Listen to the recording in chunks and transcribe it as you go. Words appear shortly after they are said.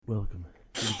Welcome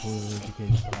to the Poorly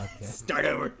Educated Podcast. Start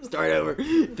over.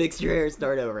 Fix your hair,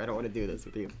 start over. I don't want to do this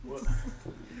with you.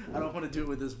 I don't want to do it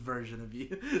with this version of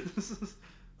you.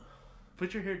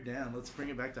 Put your hair down. Let's bring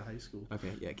it back to high school.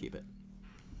 Okay, yeah, keep it.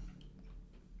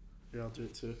 Yeah, I'll do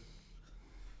it too.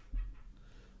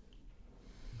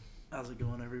 How's it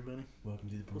going, everybody?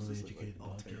 Welcome to the Poorly Educated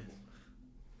Podcast. Terrible.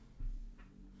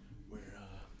 Where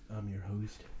I'm your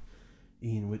host,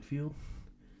 Ian Whitfield.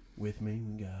 With me,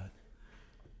 we got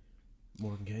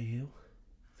Morgan Cahill.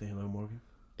 Say hello, Morgan.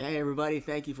 Hey, everybody.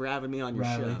 Thank you for having me on your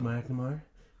Riley show. McNamara.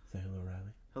 Say hello,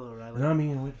 Riley. Hello, Riley. And I'm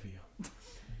Ian Whitfield.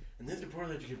 And this is the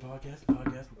Poorly Educated Podcast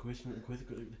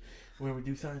where we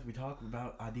do science, we talk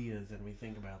about ideas, and we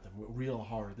think about them real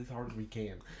hard, as hard as we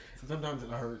can. And sometimes it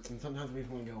hurts, and sometimes we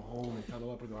just want to go home and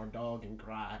cuddle up with our dog and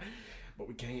cry. But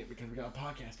we can't because we got a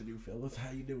podcast to do, Phyllis.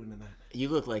 How you doing tonight? You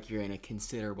look like you're in a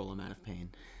considerable amount of pain.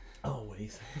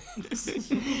 Always.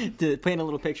 To paint a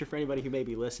little picture for anybody who may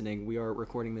be listening, we are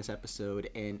recording this episode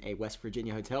in a West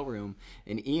Virginia hotel room,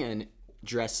 and Ian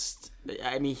dressed,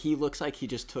 I mean, he looks like he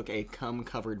just took a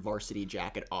cum-covered varsity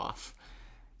jacket off.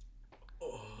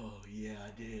 Oh, yeah,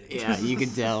 I did. Yeah, you can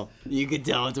tell. You can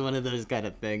tell it's one of those kind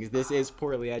of things. This is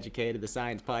Poorly Educated, the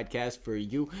science podcast for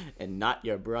you and not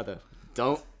your brother.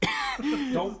 Don't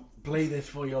play this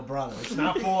for your brother. It's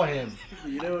not for him.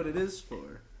 You know what it is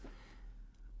for?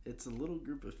 It's a little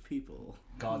group of people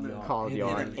called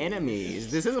your enemies.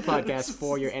 This is a podcast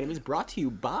for your enemies, brought to you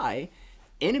by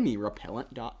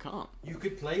enemyrepellent.com. You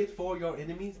could play it for your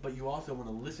enemies, but you also want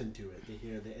to listen to it to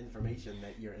hear the information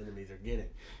that your enemies are getting.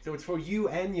 So it's for you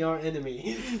and your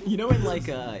enemies. You know, in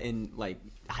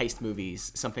heist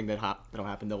movies, something that'll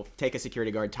happen, they'll take a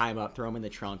security guard, tie him up, throw him in the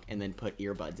trunk, and then put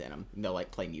earbuds in him. And they'll like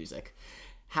play music.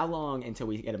 How long until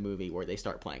we get a movie where they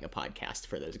start playing a podcast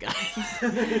for those guys?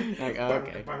 Like, oh,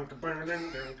 okay.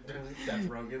 Seth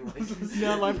Rogen.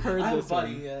 No, I've heard I have this. A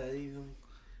buddy.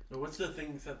 What's the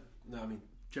thing?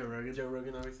 Joe Rogan. Joe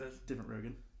Rogan always says different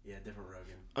Rogan. Yeah, different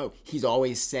Rogan. Oh, he's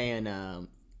always saying,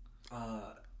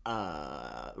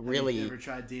 really. Have you ever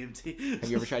tried DMT? Have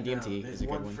you ever tried DMT? No, there's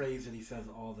one phrase that he says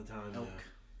all the time. Elk.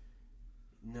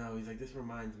 No, he's like, this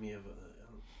reminds me of.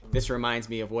 This reminds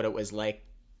me of what it was like.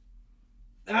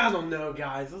 I don't know,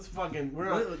 guys. Let's fucking.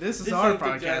 This is our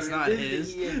podcast, not his. This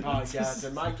is the Ian podcast,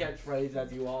 and my catchphrase,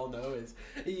 as you all know, is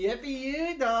 "Yippee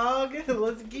you, dog."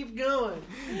 Let's keep going.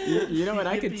 You know what?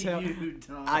 I could tell. You,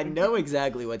 dog. I know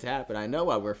exactly what's happened. I know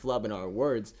why we're flubbing our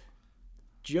words.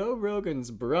 Joe Rogan's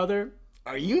brother.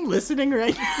 Are you listening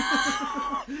right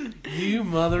now? You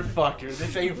motherfucker.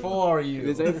 This ain't for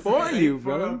you. This ain't for you,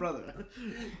 for bro. our brother.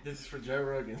 This is for Joe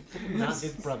Rogan, not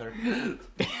his brother.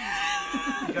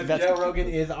 Because Joe Rogan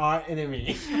is our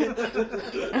enemy.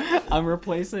 I'm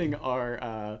replacing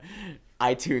our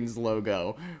iTunes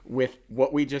logo with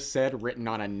what we just said written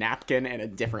on a napkin in a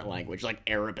different language, like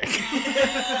Arabic.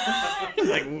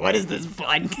 Like, what is this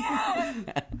fun?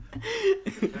 I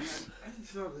just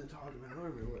something to talk about. I don't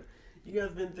remember what. You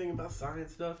guys been thinking about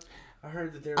science stuff? I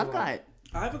heard that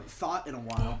I haven't thought in a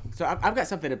while. So I've got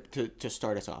something to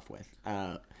start us off with.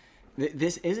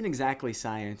 This isn't exactly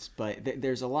science, but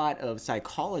there's a lot of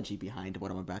psychology behind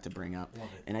what I'm about to bring up. Love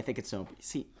it. And I think it's so...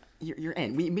 See, you're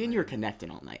in. Me and you are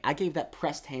connecting all night. I gave that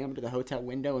pressed ham to the hotel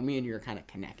window, and me and you are kind of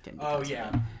connecting. Oh,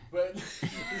 yeah. But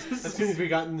as soon as we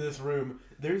got into this room,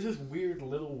 there's this weird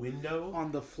little window.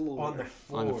 On the floor. On the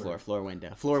floor. Floor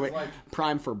window. Floor window. Like,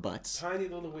 prime for butts. Tiny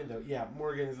little window. Yeah,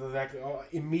 Morgan is exactly...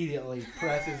 immediately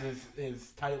presses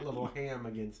his tight little ham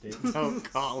against it. Don't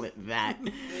call it that.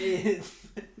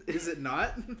 Is it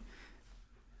not?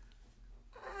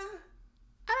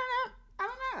 I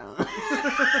don't know.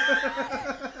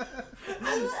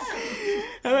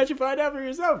 How about you find out for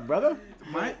yourself, brother?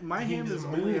 My hand is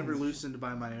only ever loosened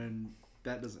by my own.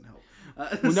 That doesn't help.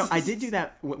 Well, no, I did do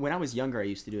that when I was younger. I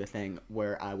used to do a thing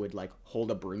where I would like hold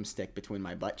a broomstick between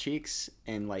my butt cheeks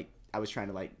and like I was trying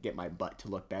to like get my butt to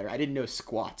look better. I didn't know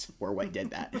squats were what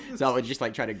did that, so I would just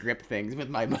like try to grip things with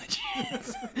my butt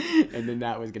cheeks, and then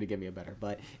that was gonna get me a better.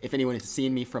 But if anyone has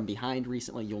seen me from behind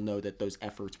recently, you'll know that those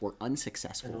efforts were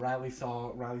unsuccessful. And Riley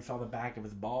saw the back of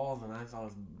his balls, and I saw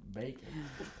his bacon.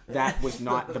 That was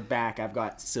not the back. I've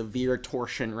got severe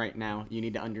torsion right now. You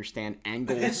need to understand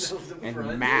angles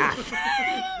and math.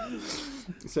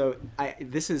 So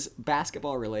this is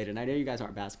basketball related. I know you guys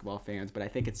aren't basketball fans, but I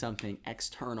think it's something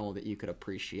external that you could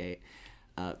appreciate.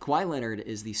 Kawhi Leonard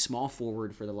is the small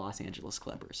forward for the Los Angeles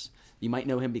Clippers. You might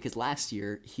know him because last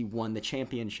year he won the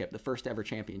championship, the first ever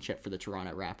championship for the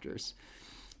Toronto Raptors.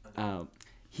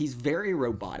 He's very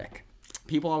robotic.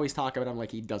 People always talk about him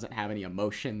like he doesn't have any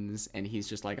emotions and he's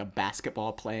just like a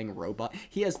basketball playing robot.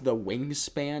 He has the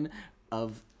wingspan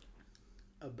of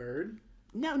A bird?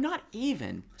 No, not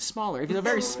even. Smaller. If he's a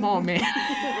very small man.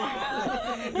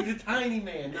 He's a tiny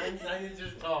man, 9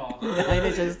 inches tall. 9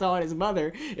 inches tall, and his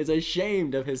mother is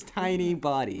ashamed of his tiny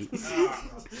body.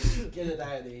 Get it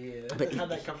out of here. How'd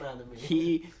that come out of me?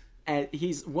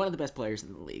 He's one of the best players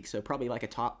in the league, so probably like a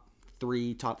top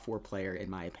 3, top 4 player in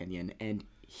my opinion, and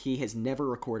he has never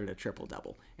recorded a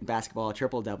triple-double. In basketball, a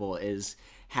triple-double is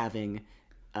having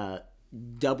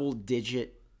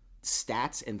double-digit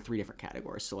stats in 3 different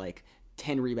categories. So like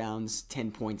 10 rebounds,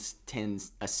 10 points, 10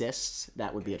 assists,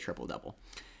 that would be a triple-double.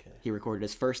 Okay. He recorded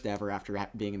his first ever after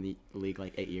being in the league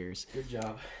like 8 years. Good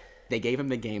job. They gave him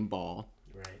the game ball.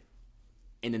 Right.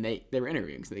 And then they were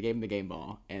interviewing, so they gave him the game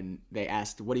ball, and they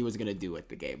asked what he was going to do with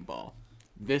the game ball.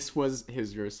 This was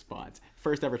his response.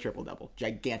 First ever triple-double.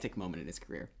 Gigantic moment in his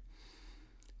career.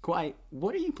 Kawhi,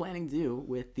 what are you planning to do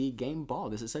with the game ball?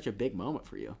 This is such a big moment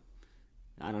for you.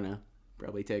 I don't know.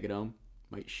 Probably take it home.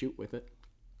 Might shoot with it.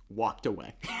 Walked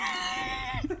away.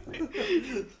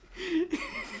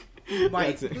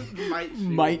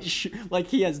 Might shoot. Like,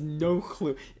 he has no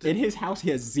clue. In his house,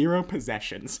 he has 0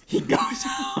 possessions. He goes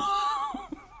home.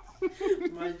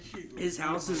 His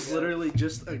house is literally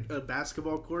just a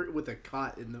basketball court with a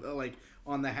cot in the, like,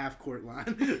 on the half court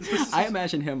line. I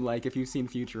imagine him like, if you've seen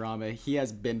Futurama, he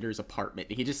has Bender's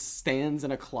apartment. He just stands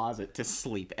in a closet to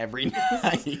sleep every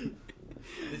night.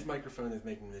 This microphone is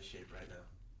making this shape right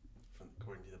now,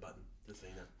 according to the button, just so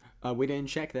you know. We didn't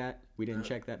check that. We didn't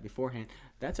check that beforehand.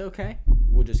 That's okay.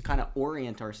 We'll just kind of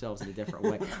orient ourselves in a different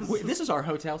way. This is our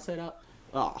hotel setup.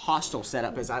 Hostel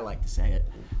setup, as I like to say it.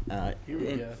 Here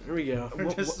we go.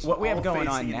 What we have going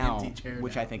on now,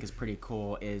 which I think is pretty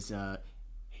cool, is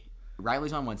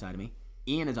Riley's on one side of me.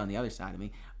 Ian is on the other side of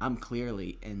me. I'm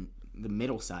clearly in the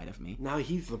middle side of me. Now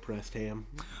he's the pressed ham.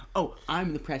 Oh,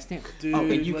 I'm the pressed ham.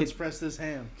 Dude, let's press this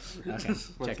ham. Okay,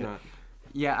 check it.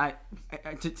 Yeah,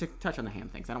 to touch on the ham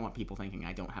things, I don't want people thinking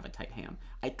I don't have a tight ham.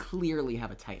 I clearly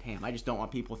have a tight ham. I just don't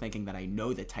want people thinking that I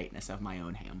know the tightness of my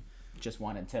own ham. Just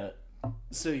wanted to...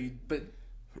 But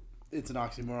it's an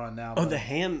oxymoron now. Oh, the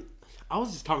ham... I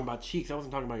was just talking about cheeks. I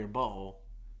wasn't talking about your ball.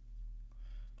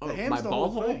 The ham's my the ball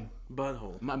whole hole? thing.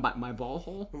 Butthole. My ball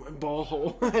hole? My ball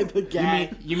hole. The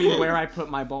gag. You mean where I put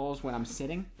my balls when I'm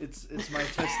sitting? It's my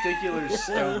testicular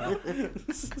stoma.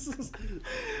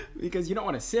 Because you don't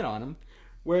want to sit on them.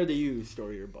 Where do you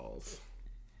store your balls?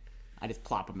 I just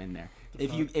plop them in there.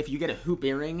 If you get a hoop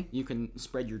earring, you can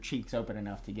spread your cheeks open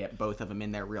enough to get both of them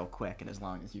in there real quick. And as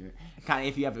long as you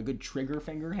if you have a good trigger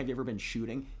finger, have you ever been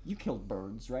shooting? You killed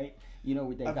birds, right? You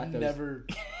know they've got those. Never.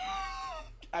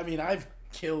 I mean, I've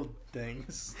killed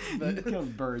things. But... You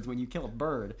killed birds. When you kill a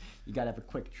bird, you gotta have a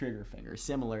quick trigger finger.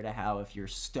 Similar to how if you're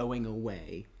stowing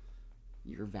away,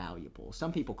 you're valuable.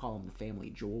 Some people call them the family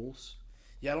jewels.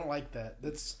 Yeah, I don't like that. I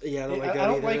don't like that. I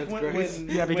don't like when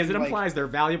because it implies they're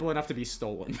valuable enough to be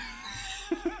stolen.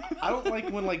 I don't like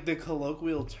when like the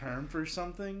colloquial term for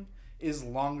something is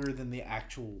longer than the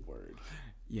actual word.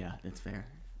 Yeah, that's fair.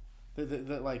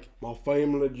 They're like my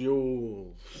family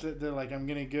jewels. They're like, I'm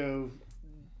gonna go,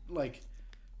 like,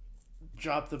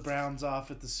 drop the Browns off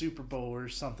at the Super Bowl or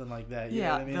something like that. You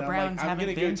know what I mean? The Browns I'm haven't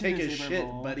gonna been go take to a the Super shit,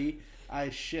 Bowl. buddy.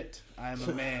 I shit. I'm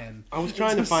a man. I was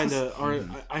trying to find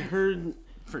I heard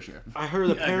for sure. I heard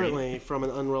apparently from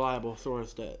an unreliable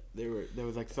source that there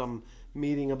was like some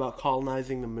meeting about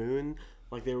colonizing the moon.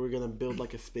 Like they were gonna build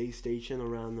like a space station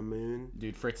around the moon.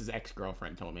 Dude, Fritz's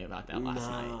ex-girlfriend told me about that last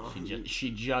night. No.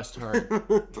 She just heard.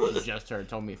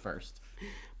 Told me first.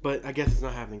 But I guess it's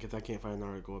not happening because I can't find an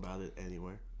article about it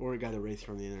anywhere, or it got erased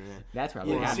from the internet. That's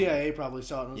probably The CIA probably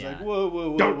saw it and was like,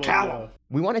 whoa, Don't tell them.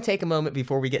 We want to take a moment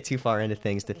before we get too far into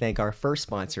things to thank our first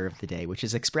sponsor of the day, which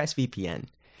is ExpressVPN.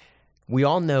 We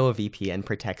all know a VPN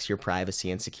protects your privacy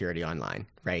and security online,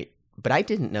 right? But I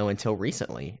didn't know until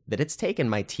recently that it's taken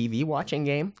my TV watching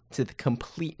game to the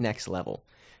complete next level.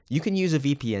 You can use a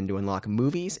VPN to unlock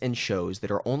movies and shows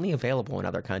that are only available in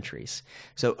other countries.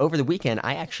 So over the weekend,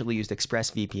 I actually used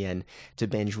ExpressVPN to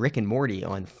binge Rick and Morty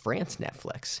on France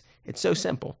Netflix. It's so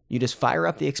simple. You just fire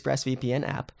up the ExpressVPN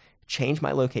app, change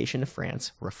my location to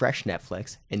France, refresh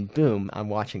Netflix, and boom, I'm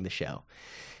watching the show.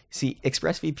 See,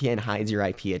 ExpressVPN hides your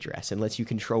IP address and lets you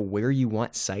control where you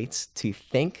want sites to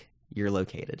think you're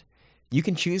located. You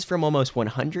can choose from almost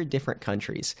 100 different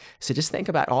countries, so just think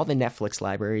about all the Netflix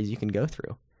libraries you can go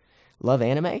through. Love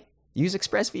anime? Use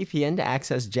ExpressVPN to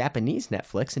access Japanese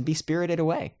Netflix and be spirited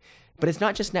away. But it's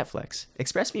not just Netflix.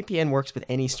 ExpressVPN works with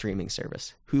any streaming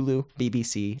service. Hulu,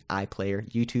 BBC, iPlayer,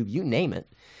 YouTube, you name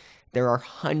it. There are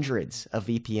hundreds of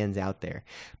VPNs out there,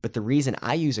 but the reason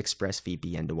I use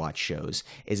ExpressVPN to watch shows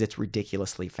is it's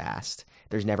ridiculously fast.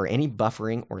 There's never any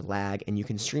buffering or lag, and you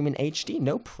can stream in HD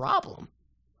no problem.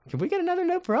 Can we get another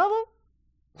no problem?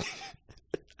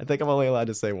 I think I'm only allowed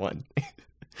to say one.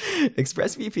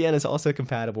 ExpressVPN is also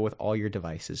compatible with all your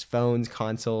devices, phones,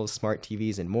 consoles, smart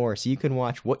TVs, and more, so you can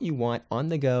watch what you want on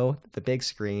the go, the big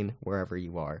screen, wherever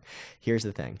you are. Here's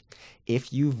the thing.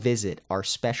 If you visit our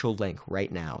special link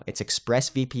right now, it's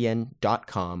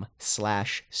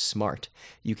expressvpn.com/smart.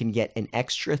 You can get an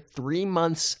extra 3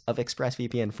 months of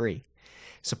ExpressVPN free.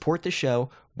 Support the show,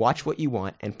 watch what you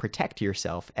want, and protect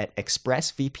yourself at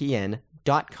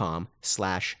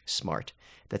expressvpn.com/smart.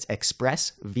 That's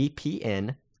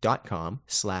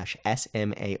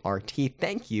expressvpn.com/SMART.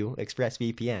 Thank you,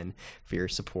 ExpressVPN, for your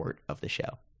support of the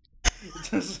show.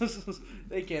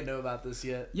 They can't know about this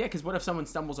yet. Yeah, because what if someone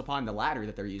stumbles upon the ladder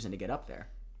that they're using to get up there?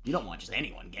 You don't want just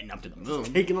anyone getting up to the moon.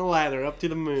 Taking a ladder up to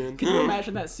the moon. Can you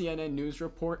imagine that CNN news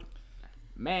report?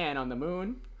 Man on the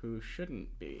moon who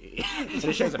shouldn't be. And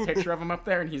it shows a picture of him up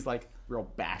there, and he's like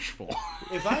real bashful.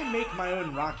 If I make my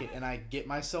own rocket and I get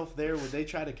myself there, would they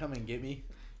try to come and get me?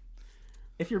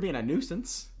 If you're being a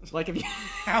nuisance, like if you,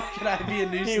 How could I be a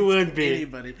nuisance? It would to be.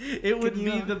 anybody. It would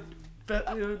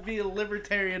be a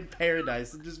libertarian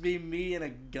paradise. It'd just be me and a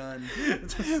gun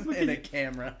and a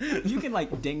camera. you can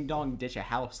like ding dong ditch a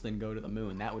house, then go to the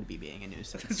moon. That would be being a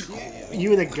nuisance.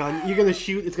 You and a gun, you're gonna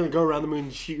shoot. It's gonna go around the moon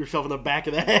and shoot yourself in the back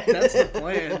of the head. That's the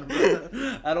plan.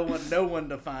 I don't want no one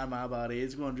to find my body.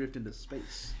 It's going to drift into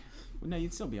space. Well, no,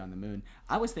 you'd still be on the moon.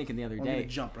 I was thinking the other I'm day. going to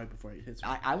jump right before it hits me.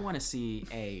 I want to see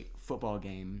a football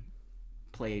game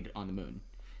played on the moon.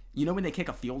 You know when they kick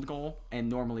a field goal and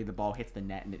normally the ball hits the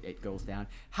net and it goes down?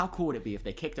 How cool would it be if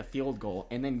they kicked a field goal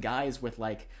and then guys with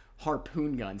like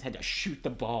harpoon guns had to shoot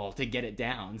the ball to get it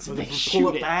down? So they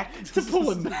pull it back? To pull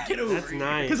it back. Get over That's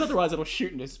nice. Because otherwise it'll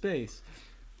shoot into space.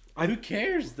 Who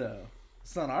cares, though?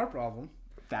 It's not our problem.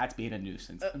 That's being a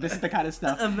nuisance. This is the kind of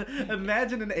stuff.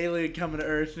 Imagine an alien coming to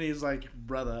Earth and he's like,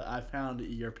 brother, I found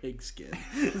your pigskin.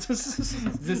 Is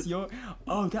this your...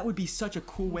 Oh, that would be such a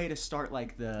cool way to start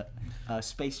like the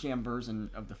Space Jam version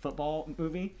of the football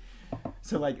movie.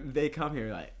 So like they come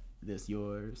here like, this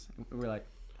yours? We're like,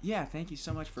 yeah, thank you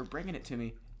so much for bringing it to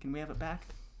me. Can we have it back?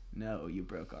 No, you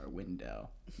broke our window.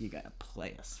 You gotta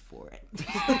play us for it.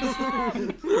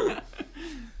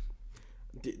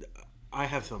 I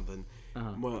have something.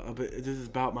 Well, but this is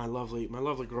about my lovely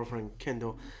girlfriend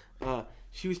Kendall.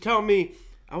 She was telling me,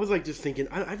 I was like just thinking,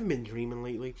 I haven't been dreaming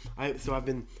lately. I've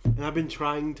been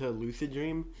trying to lucid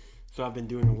dream. So I've been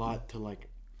doing a lot to like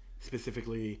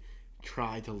specifically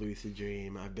try to lucid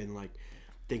dream. I've been like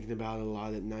thinking about it a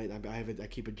lot at night. I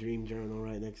keep a dream journal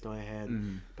right next to my head,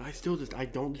 but I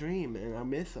don't dream and I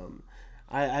miss them.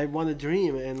 I want to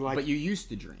dream and like. But you used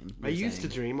to dream. I used to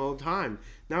dream all the time.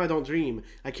 Now I don't dream.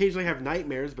 I occasionally have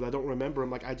nightmares, but I don't remember them.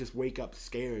 Like I just wake up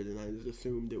scared, and I just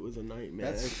assumed it was a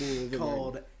nightmare. That's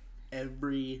called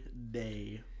every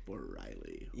day for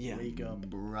Riley. Yeah, wake up,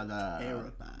 brother.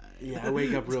 terrified. Yeah, I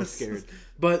wake up real scared.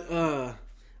 But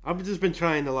I've just been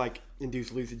trying to like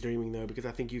induce lucid dreaming though, because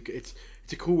I think it's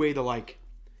a cool way to like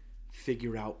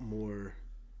figure out more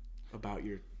about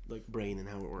your like brain and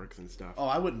how it works and stuff. Oh,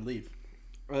 I wouldn't leave.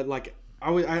 Like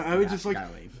I would just like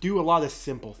do a lot of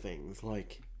simple things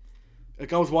like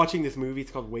I was watching this movie.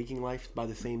 It's called Waking Life by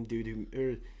the same dude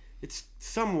who it's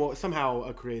somehow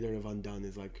a creator of Undone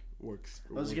is like works.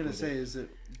 I was gonna say, is it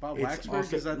Bob It's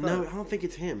Waxberg? also, no, I don't think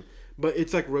it's him. But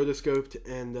it's like rotoscoped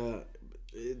and the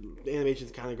animation's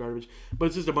kind of garbage. But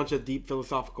it's just a bunch of deep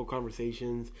philosophical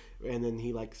conversations. And then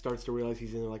he like starts to realize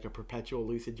he's in like a perpetual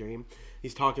lucid dream.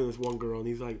 He's talking to this one girl and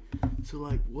he's like, so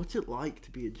like, what's it like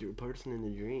to be a person in a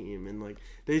dream? And like,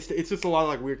 it's just a lot of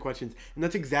like weird questions. And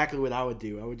that's exactly what I would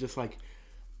do. I would just like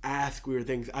ask weird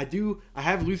things. I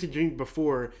have lucid dreamed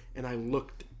before and I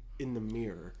looked in the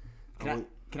mirror. Can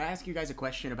I ask you guys a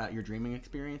question about your dreaming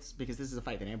experience? Because this is a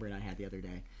fight that Amber and I had the other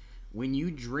day. When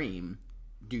you dream,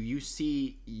 do you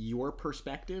see your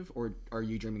perspective or are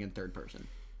you dreaming in third person?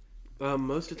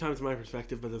 Most of the time it's my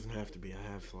perspective, but it doesn't have to be.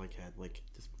 I have like had like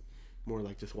just more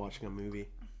like just watching a movie.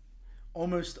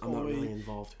 Almost I'm always. not really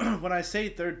involved. When I say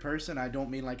third person, I don't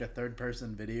mean like a third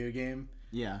person video game.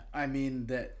 Yeah. I mean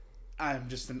that I'm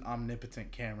just an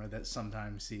omnipotent camera that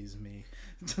sometimes sees me.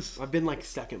 I've been like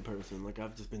second person. Like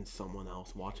I've just been someone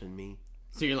else watching me.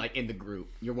 So you're like in the group.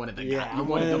 You're one of the Yeah, guys. I'm You're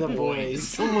one of the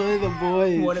boys. I'm one of the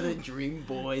boys. One of the dream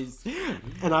boys.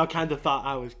 And I kind of thought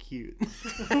I was cute.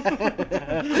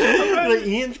 Like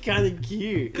Ian's kind of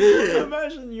cute.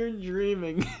 Imagine you're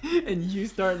dreaming and you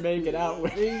start making out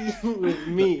with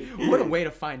me. What a way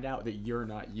to find out that you're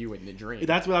not you in the dream.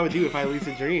 That's what I would do if I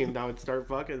lucid dreamed. I would start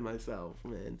fucking myself,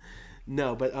 man.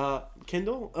 No, but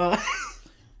Kendall,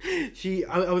 she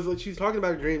was talking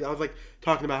about her dreams. I was like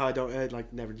talking about how I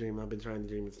like never dream. I've been trying to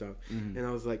dream and stuff. Mm-hmm. And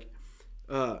I was like,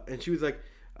 and she was like,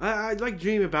 I like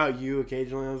dream about you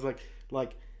occasionally. I was like,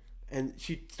 and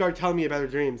she started telling me about her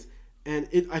dreams, and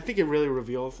I think it really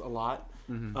reveals a lot.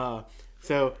 Mm-hmm.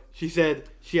 So she said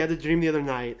she had a dream the other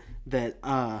night that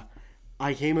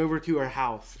I came over to her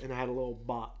house and I had a little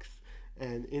box,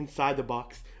 and inside the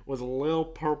box was a little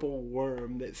purple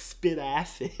worm that spit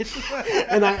acid,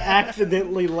 and I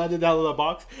accidentally let it out of the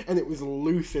box, and it was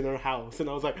loose in her house, and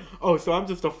I was like, oh, so I'm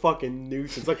just a fucking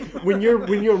nuisance. Like when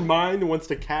your mind wants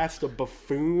to cast a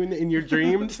buffoon in your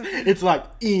dreams, it's like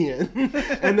Ian.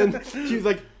 And then she was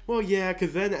like, well, yeah,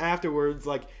 because then afterwards,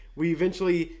 like we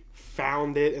eventually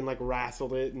found it and like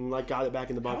wrestled it and like got it back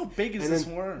in the box. How big is this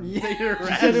worm? Yeah,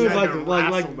 she said it was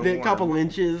like a couple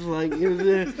inches, like it was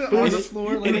on the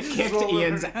floor, and it kicked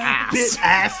Ian's ass. Bit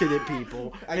acid at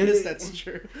people. I guess that's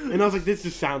true. And I was like, this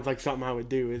just sounds like something I would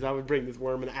do. Is I would bring this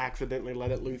worm and accidentally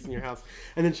let it loose in your house.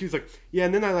 And then she was like, yeah.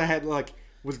 And then I had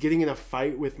was getting in a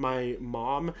fight with my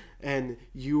mom, and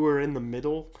you were in the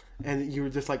middle. And you were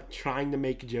just like trying to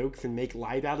make jokes and make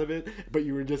light out of it, but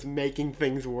you were just making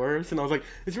things worse. And I was like,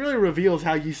 this really reveals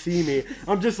how you see me.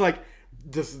 I'm just like,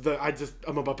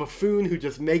 I'm a buffoon who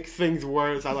just makes things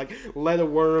worse. I like let a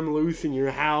worm loose in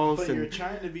your house. But and you're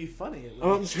trying to be funny.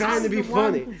 I'm trying to be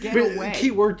funny. But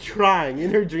keyword trying.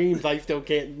 In her dreams, I still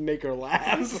can't make her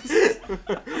laugh.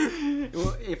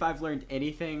 Well, if I've learned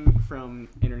anything from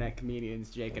internet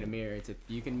comedians Jake and Amir, it's if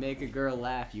you can make a girl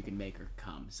laugh, you can make her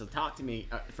come. So talk to me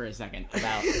for a second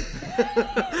about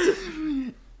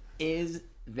is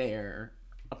there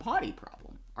a potty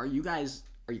problem? Are you guys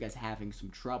having some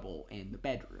trouble in the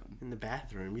bedroom? In the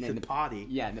bathroom? You said potty.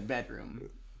 Yeah, in the bedroom.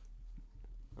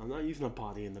 I'm not using a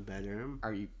potty in the bedroom.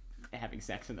 Are you having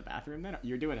sex in the bathroom then?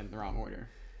 You're doing it in the wrong order.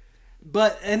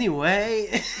 But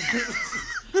anyway...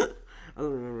 I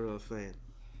don't remember what I was saying.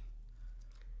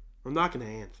 I'm not going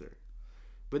to answer.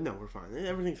 But no, we're fine.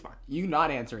 Everything's fine. You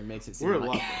not answering makes it seem we're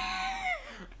like...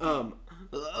 I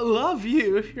love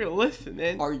you if you're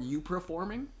listening. Are you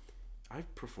performing? I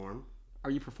perform. Are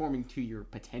you performing to your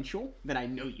potential that I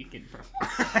know you can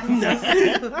perform?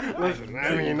 Listen,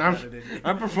 I mean,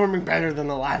 I'm performing better than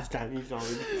the last time you saw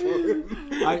me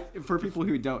perform. For people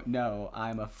who don't know,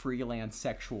 I'm a freelance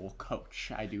sexual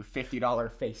coach. I do $50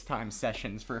 FaceTime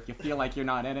sessions for if you feel like you're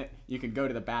not in it, you can go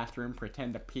to the bathroom,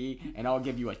 pretend to pee, and I'll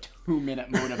give you a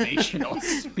 2-minute motivational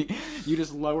speech. You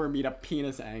just lower me to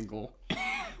penis angle,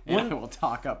 and I will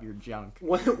talk up your junk.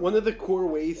 One of the core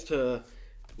ways to,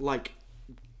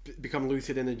 become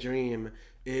lucid in a dream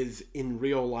is in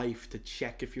real life to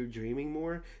check if you're dreaming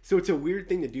more. So it's a weird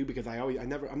thing to do because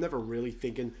I'm never really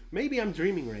thinking maybe I'm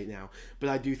dreaming right now, but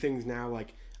I do things now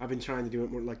like I've been trying to do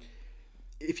it more like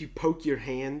if you poke your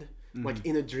hand, like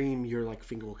in a dream your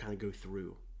finger will kind of go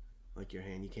through your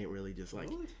hand. You can't really just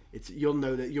you'll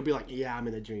know that you'll be like, yeah, I'm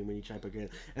in a dream when you try to poke your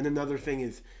hand. And another thing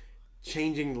is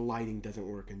changing the lighting doesn't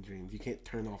work in dreams. You can't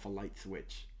turn off a light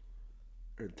switch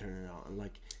or turn it on.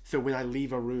 So when I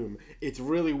leave a room, it's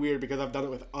really weird because I've done it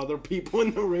with other people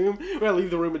in the room where I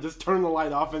leave the room and just turn the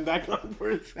light off and back on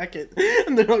for a second.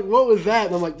 And they're like, what was that?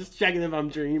 And I'm like, just checking if I'm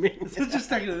dreaming. Just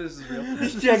checking if this is real.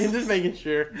 just making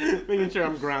sure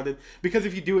I'm grounded. Because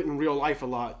if you do it in real life a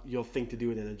lot, you'll think to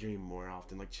do it in a dream more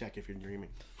often. Check if you're dreaming.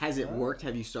 Has it worked?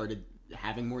 Have you started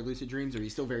having more lucid dreams, or are you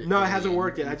still very... No, it hasn't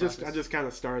worked yet. I just kind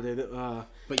of started.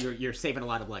 But you're saving a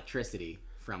lot of electricity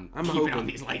from I'm keeping hoping. on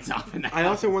these lights off in the house. I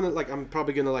also want to I'm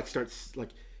probably gonna start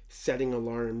setting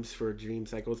alarms for dream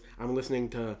cycles. I'm listening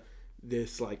to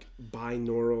this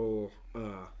binaural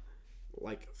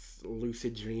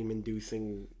lucid dream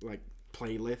inducing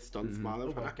playlist on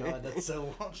Spotify. Oh my god, that's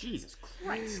so long. Jesus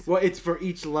Christ. Well, it's for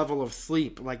each level of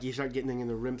sleep. You start getting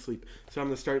into REM sleep. So I'm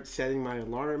gonna start setting my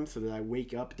alarm so that I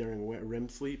wake up during REM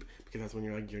sleep because that's when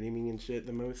you're dreaming and shit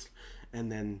the most. And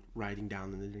then writing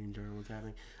down in the dream journal what's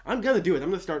happening. I'm gonna do it. I'm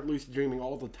gonna start lucid dreaming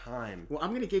all the time. Well,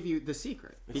 I'm gonna give you the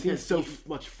secret. It seems so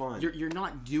much fun. You're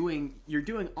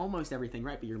doing almost everything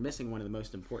right, but you're missing one of the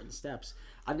most important steps.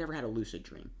 I've never had a lucid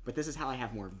dream, but this is how I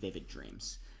have more vivid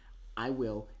dreams. I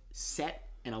will set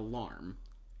an alarm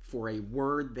for a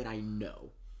word that I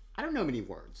know. I don't know many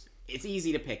words. It's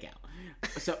easy to pick out.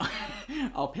 So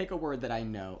I'll pick a word that I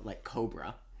know, like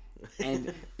cobra,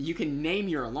 and you can name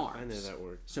your alarms. I know that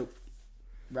word. So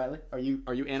Riley, are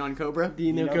you in on Cobra? Do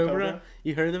you know Cobra?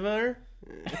 You heard of her?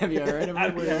 Have you heard of her?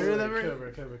 I've heard of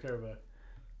her? Cobra.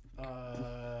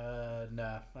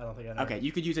 Nah, I don't think I know. Okay,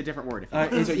 you could use a different word if you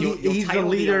want. So he's the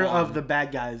leader of the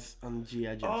bad guys on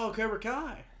G.I. Joe. Oh, Cobra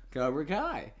Kai. Cobra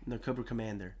Kai. No, Cobra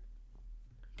Commander.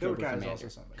 Cobra Kai is also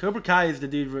something. Cobra Kai is the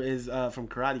dude from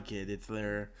Karate Kid. It's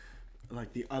their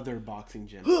like the other boxing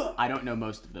gym. I don't know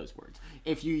most of those words.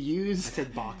 If you use... I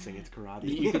said boxing, it's karate.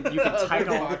 You can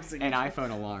title an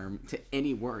iPhone alarm to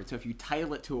any word. So if you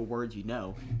title it to a word you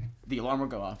know, the alarm will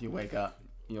go off. You wake up.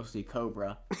 You'll see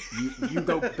Cobra. You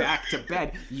go back to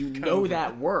bed. You know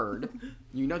that word.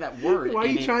 You know that word. Why are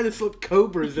you trying to slip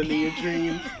cobras into your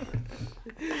dreams?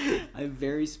 I'm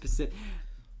very specific.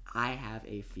 I have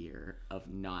a fear of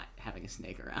not having a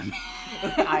snake around me.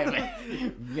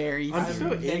 I'm very I'm so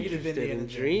negative interested Indiana in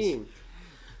Jones. dream.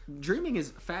 Dreaming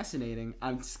is fascinating.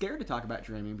 I'm scared to talk about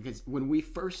dreaming because when we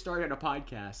first started a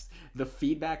podcast, the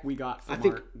feedback we got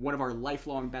from one of our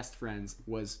lifelong best friends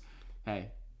was,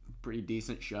 "Hey, pretty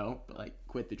decent show, but like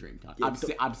quit the dream talk." Yeah,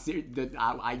 I'm serious.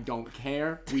 I don't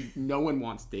care. No one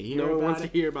wants to hear. No one about wants it.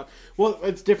 to hear about. Well,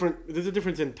 it's different. There's a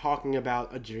difference in talking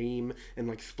about a dream and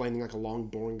like explaining like a long,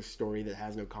 boring story that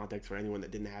has no context for anyone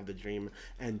that didn't have the dream,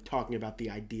 and talking about the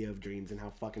idea of dreams and how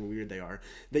fucking weird they are.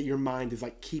 That your mind is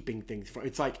like keeping things from.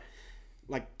 It's like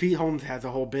Pete Holmes has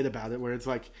a whole bit about it where it's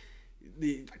like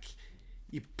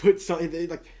you put something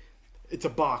like. It's a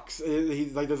box.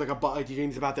 He's like, there's like a box. He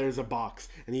dreams about there's a box,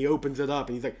 and he opens it up,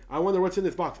 and he's like, I wonder what's in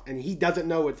this box, and he doesn't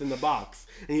know what's in the box,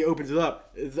 and he opens it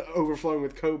up. It's overflowing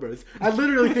with cobras. I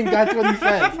literally think that's what he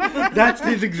says. That's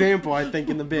his example, I think,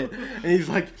 in the bit. And he's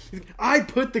like, I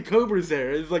put the cobras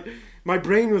there. It's like my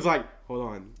brain was like, hold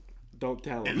on, don't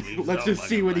tell him. Let's just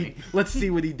see what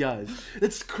he does.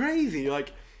 It's crazy.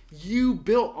 Like. You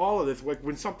built all of this. Like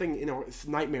when something in a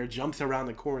nightmare jumps around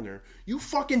the corner, you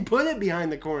fucking put it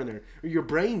behind the corner. Or your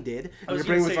brain did. I was your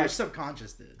brain gonna was say like, your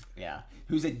subconscious did. Yeah,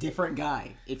 who's a different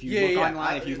guy. If you look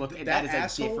online, if you look, that is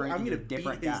asshole, a different. I'm gonna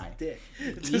different beat guy. His dick.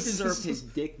 He deserved his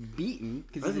dick beaten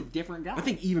because he's a different guy. I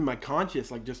think even my conscious,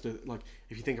 like just a, like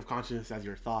if you think of consciousness as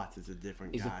your thoughts, is a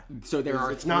different guy. So there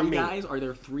are it's not three me. guys. Are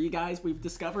there 3 guys we've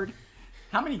discovered?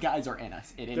 How many guys are in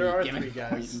us? There are given 3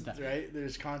 guys, point in time? right?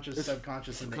 There's conscious,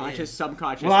 subconscious, and the Conscious,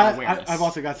 subconscious, Well, and awareness. I've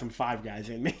also got some 5 guys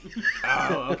in me.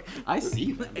 Oh, okay. I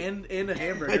see them. and a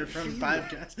hamburger from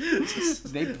 5 Guys.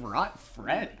 They brought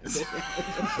friends.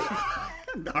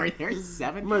 Are there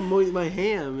 7? my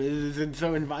ham isn't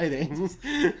so inviting.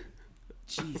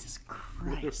 Jesus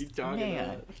What are Christ, we talking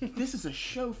man! This is a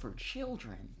show for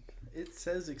children. It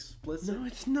says explicit. No,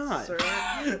 it's not. Sir.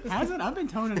 Hasn't? I've been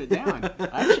toning it down.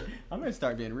 I'm gonna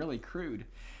start being really crude.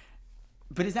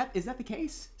 But is that the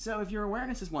case? So if your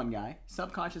awareness is one guy,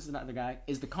 subconscious is another guy,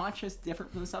 is the conscious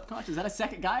different from the subconscious? Is that a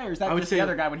second guy, or is that just the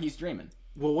other guy when he's dreaming?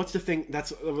 Well, what's the thing?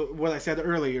 That's what I said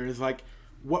earlier. Is like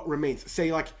what remains.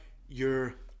 Say like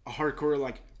you're a hardcore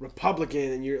like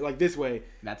Republican and you're like this way.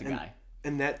 That's a guy.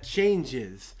 And that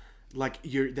changes. Like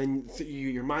your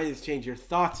mind has changed, your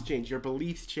thoughts change, your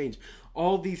beliefs change.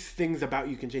 All these things about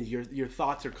you can change. Your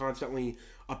thoughts are constantly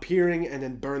appearing and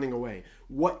then burning away.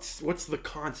 What's the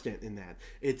constant in that?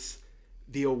 It's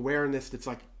the awareness that's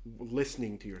like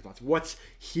listening to your thoughts. What's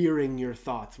hearing your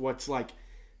thoughts? What's like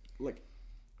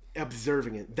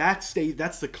observing it. That's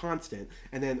the constant.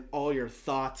 And then all your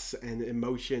thoughts and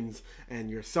emotions and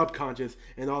your subconscious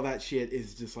and all that shit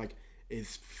is just like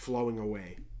is flowing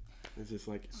away. It's just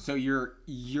like so you're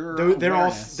they're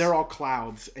all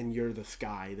clouds and you're the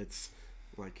sky that's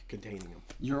like containing them.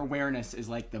 Your awareness is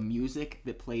like the music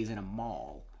that plays in a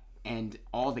mall, and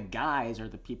all the guys are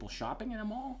the people shopping in a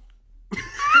mall.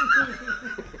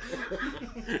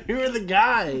 Who are the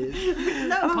guys?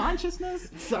 No consciousness.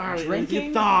 Sorry, drinking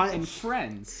you thought. and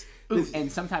friends. Ooh, and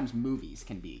sometimes movies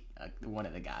can be one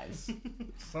of the guys.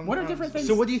 What are different things?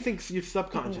 So what do you think's your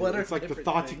subconscious? What are It's like the different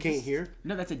thoughts things? you can't hear.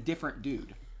 No, that's a different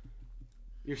dude.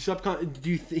 Your subconscious. Do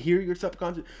you hear your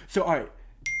subconscious? So all right,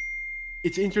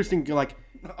 it's interesting. Like,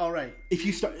 all right, if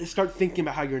you start thinking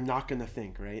about how you're not gonna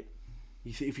think, right?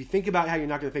 You see, if you think about how you're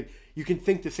not gonna think, you can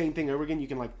think the same thing over again. You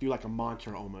can like do like a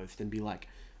mantra almost and be like,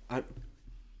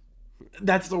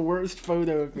 "That's the worst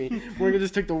photo of me. We're gonna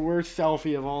just take the worst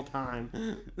selfie of all time."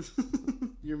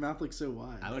 your mouth looks so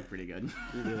wide. I look pretty good.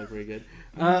 You do look pretty good.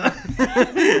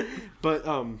 But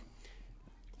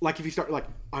like if you start like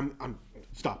I'm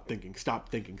stop thinking.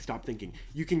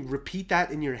 You can repeat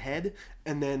that in your head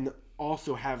and then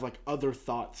also have like other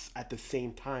thoughts at the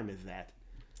same time as that.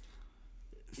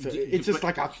 So it's just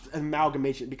like an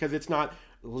amalgamation because it's not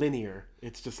linear.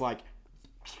 It's just like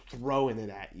throwing it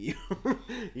at you.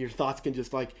 Your thoughts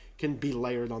can be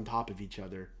layered on top of each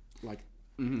other. Like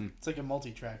It's like a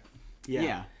multi-track.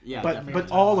 Yeah.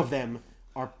 But all of them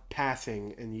are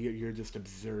passing, and you're just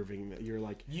observing. That you're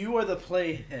like You are the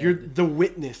playhead. you're the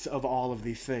witness of all of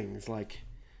these things. Like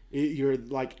you're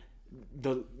like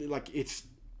it's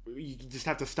you just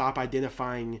have to stop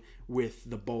identifying with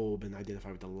the bulb and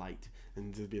identify with the light,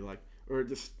 and just be like, or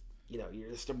just you're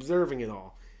just observing it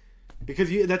all. because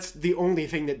that's the only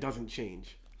thing that doesn't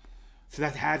change. So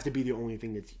that has to be the only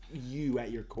thing that's you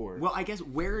at your core. Well, I guess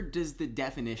where does the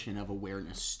definition of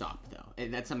awareness stop, though?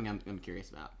 And that's something I'm curious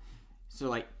about. So,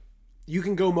 like, you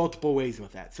can go multiple ways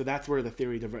with that. So that's where the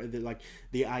theory,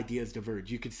 the ideas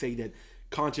diverge. You could say that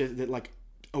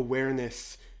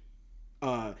awareness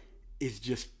is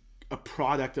just a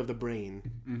product of the brain,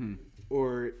 mm-hmm.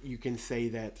 or you can say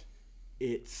that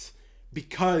it's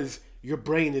because your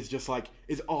brain is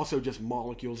also just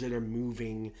molecules that are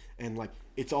moving, and like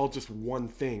it's all just one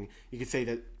thing. You could say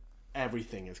that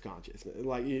everything is conscious.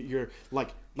 Like you're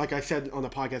like I said on the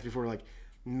podcast before, like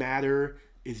matter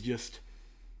is just.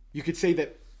 You could say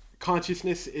that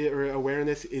consciousness or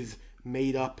awareness is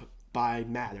made up by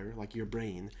matter, like your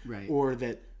brain, right? Or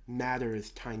that matter is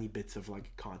tiny bits of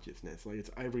like consciousness. Like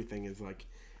everything is like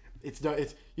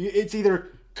it's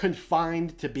either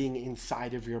confined to being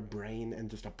inside of your brain and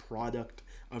just a product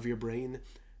of your brain.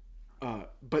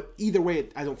 But either way,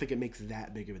 I don't think it makes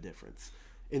that big of a difference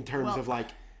in terms of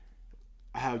like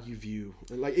how you view.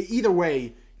 Like either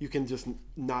way, you can just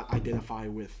not identify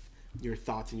with your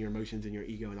thoughts and your emotions and your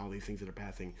ego and all these things that are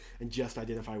passing, and just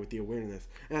identify with the awareness.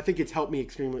 And I think it's helped me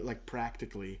extremely, like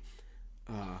practically,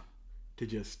 to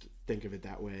just think of it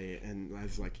that way. And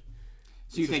as like,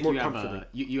 so you think you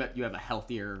have a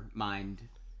healthier mind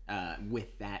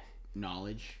with that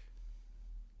knowledge?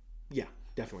 Yeah,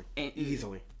 definitely, and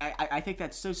easily. I think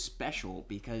that's so special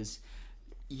because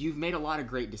you've made a lot of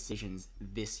great decisions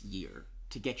this year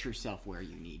to get yourself where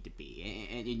you need to be.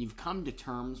 And you've come to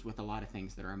terms with a lot of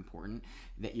things that are important,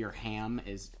 that your ham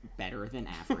is better than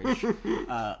average,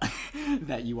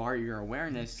 that you are your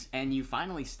awareness, and you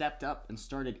finally stepped up and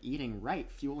started eating right,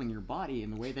 fueling your body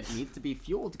in the way that it needs to be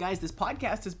fueled. Guys, this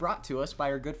podcast is brought to us by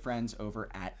our good friends over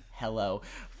at Hello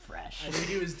Fresh. I knew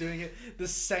he was doing it. The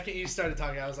second you started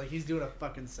talking, I was like, he's doing a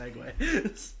fucking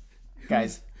segue.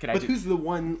 Guys, who's the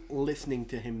one listening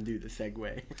to him do the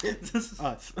segue?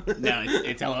 Us. No,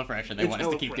 it's HelloFresh, and they want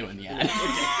us to keep doing the ad.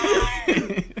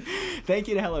 Thank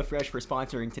you to HelloFresh for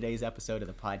sponsoring today's episode of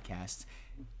the podcast.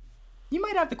 You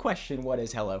might have the question, what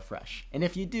is HelloFresh? And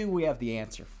if you do, we have the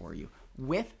answer for you.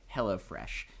 With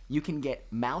HelloFresh, you can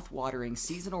get mouth-watering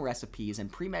seasonal recipes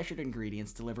and pre-measured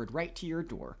ingredients delivered right to your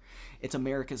door. It's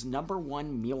America's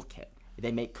 #1 meal kit.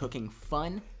 They make cooking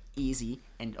fun, easy,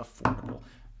 and affordable.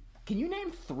 Can you name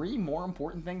 3 more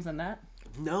important things than that?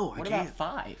 No, I can't. What about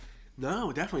 5?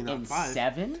 No, definitely not 5.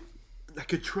 7? I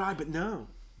could try, but no.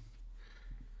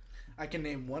 I can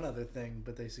name one other thing,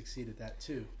 but they succeeded that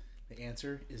too. The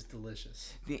answer is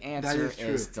delicious. The answer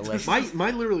is delicious.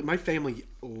 My family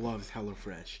loves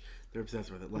HelloFresh. They're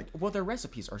obsessed with it. Like, well, their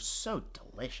recipes are so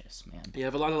delicious, man. They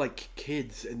have a lot of like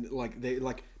kids, and like they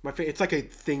like it's like a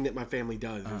thing that my family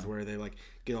does is where they like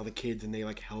get all the kids and they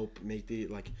like help make the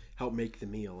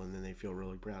meal, and then they feel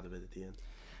really proud of it at the end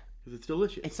because it's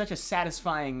delicious. It's such a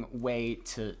satisfying way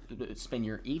to spend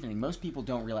your evening. Most people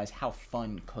don't realize how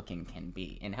fun cooking can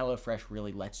be, and HelloFresh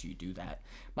really lets you do that.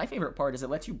 My favorite part is it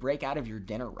lets you break out of your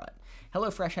dinner rut.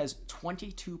 HelloFresh has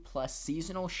 22 plus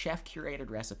seasonal chef-curated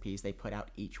recipes they put out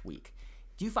each week.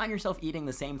 Do you find yourself eating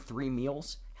the same 3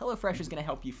 meals? HelloFresh is going to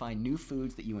help you find new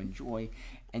foods that you enjoy,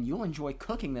 and you'll enjoy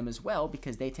cooking them as well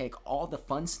because they take all the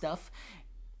fun stuff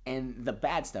and the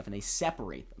bad stuff and they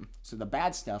separate them. So the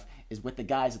bad stuff is with the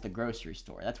guys at the grocery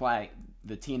store. That's why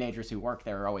the teenagers who work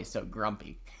there are always so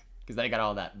grumpy because they got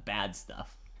all that bad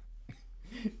stuff.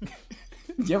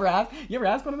 You ever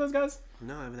ask one of those guys?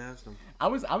 No, I haven't asked him. I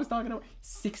was talking to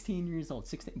 16 years old,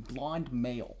 blonde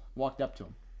male, walked up to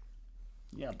him.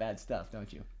 Yeah, bad stuff,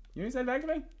 don't you? You know what he said back to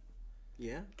me?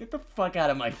 Yeah. Get the fuck out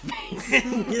of my face. Get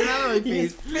out of my face.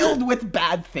 He's filled with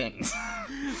bad things.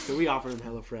 So we offered him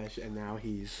HelloFresh, and now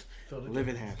he's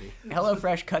living happy.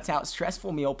 HelloFresh cuts out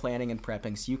stressful meal planning and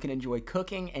prepping so you can enjoy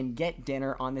cooking and get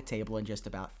dinner on the table in just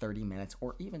about 30 minutes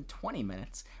or even 20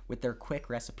 minutes with their quick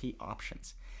recipe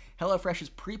options. HelloFresh's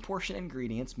pre-portioned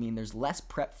ingredients mean there's less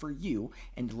prep for you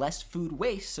and less food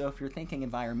waste, so if you're thinking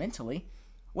environmentally,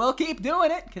 well, keep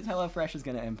doing it, because HelloFresh is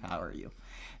going to empower you.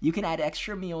 You can add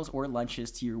extra meals or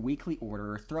lunches to your weekly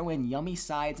order or throw in yummy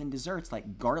sides and desserts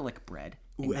like garlic bread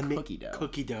and cookie dough.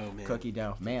 Cookie dough, man. Cookie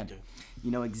dough, man.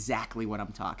 You know exactly what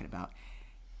I'm talking about.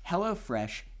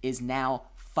 HelloFresh is now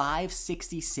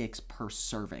 $5.66 per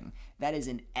serving. That is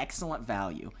an excellent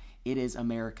value. It is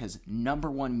America's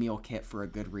 #1 meal kit for a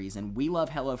good reason. We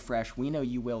love HelloFresh. We know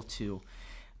you will too.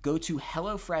 Go to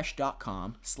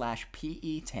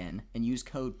HelloFresh.com/PE10 and use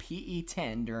code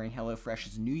PE10 during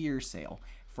HelloFresh's New Year's sale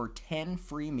for 10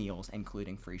 free meals,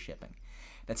 including free shipping.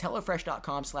 That's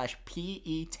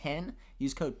HelloFresh.com/PE10.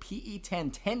 Use code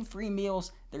PE10. 10 free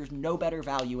meals. There's no better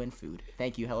value in food.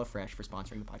 Thank you, HelloFresh, for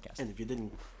sponsoring the podcast. And if you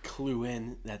didn't clue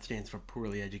in, that stands for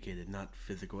poorly educated, not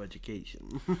physical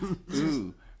education.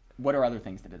 Ooh. What are other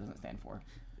things that it doesn't stand for?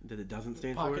 That it doesn't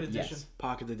stand Pocket for? edition. Yes.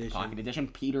 Pocket edition. Pocket edition,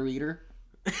 Peter Eater.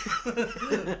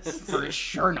 For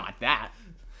sure not that.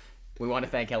 We want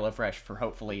to thank HelloFresh for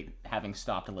hopefully having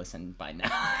stopped to listen by now.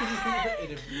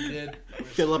 And if you did,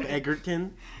 Philip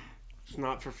Egerton. It's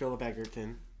not for Philip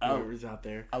Egerton. Whoever's out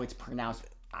there. Oh, it's pronounced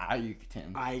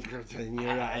Egerton. Egerton,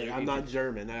 you're right. I'm not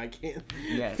German. I can't.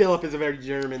 Yes. Philip is a very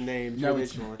German name. No,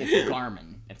 it's traditionally.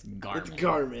 Garmin. It's Garmin. It's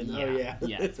Garmin. Yeah. Oh, yeah.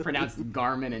 Yeah, it's pronounced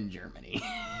Garmin in Germany.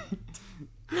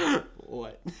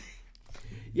 What?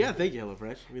 Yeah, thank you,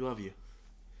 HelloFresh. We love you.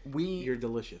 You're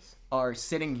delicious. Are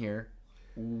sitting here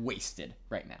wasted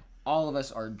right now. All of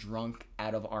us are drunk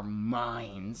out of our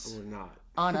minds We're not.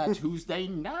 on a Tuesday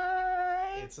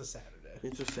night. it's a Saturday.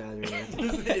 It's a Saturday.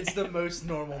 It's the most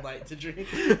normal night to drink.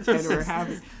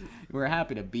 And we're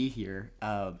happy to be here.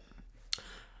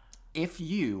 If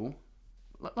you...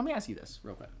 Let me ask you this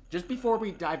real quick. Just before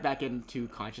we dive back into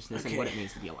consciousness and what it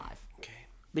means to be alive. Okay.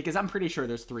 Because I'm pretty sure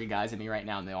there's 3 guys in me right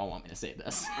now and they all want me to say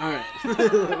this. All right.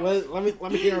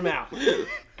 let me hear them out.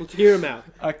 Let's hear them out.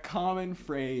 A common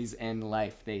phrase in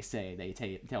life they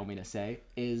tell me to say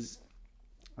is,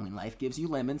 when life gives you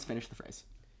lemons, finish the phrase.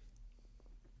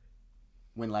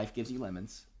 When life gives you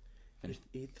lemons, finish.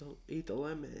 Eat the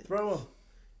lemon. Throw them.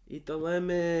 Eat the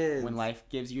lemon. When life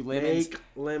gives you lemons, make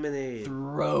lemonade.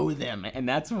 throw them. And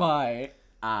that's why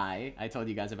I told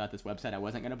you guys about this website I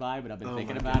wasn't going to buy, but I've been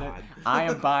thinking about it. I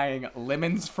am buying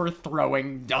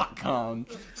lemonsforthrowing.com.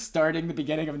 Starting the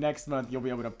beginning of next month, you'll be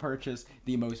able to purchase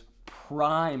the most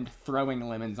primed throwing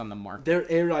lemons on the market. They're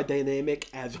aerodynamic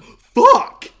as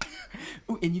fuck.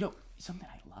 Ooh, and you know, something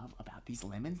I love about these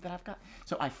lemons that I've got?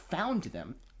 So I found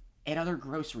them at other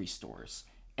grocery stores,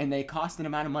 and they cost an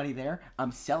amount of money there.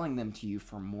 I'm selling them to you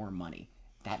for more money.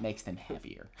 That makes them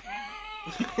heavier.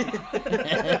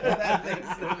 That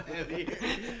makes them heavier.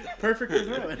 Perfect for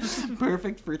throwing.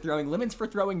 Perfect for throwing.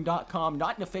 Lemonsforthrowing.com.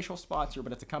 Not an official sponsor,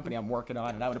 but it's a company I'm working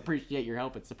on, and I would appreciate your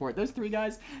help and support. Those 3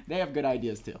 guys, they have good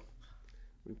ideas too.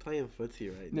 We're playing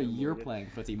footsie right No, now. you're Morgan. playing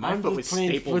footsie. My I'm foot just was playing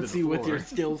stapled to footsie the with floor. your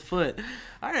still foot.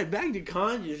 All right, back to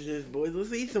consciousness, boys.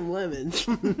 Let's eat some lemons.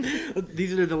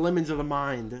 These are the lemons of the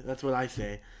mind. That's what I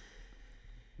say.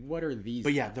 What are these?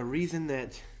 But yeah, the reason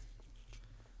that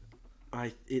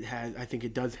I think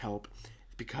it does help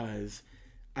because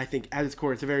I think at its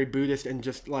core it's a very Buddhist and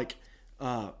just like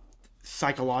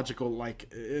psychological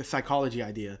psychology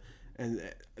idea,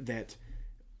 and that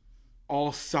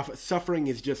all suffering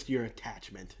is just your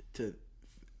attachment to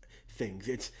things.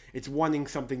 It's wanting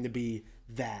something to be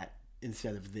that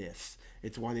instead of this.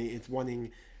 It's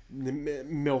wanting the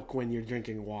milk when you're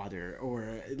drinking water,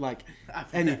 or like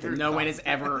anything. No one has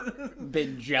ever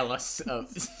been jealous of.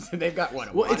 They've got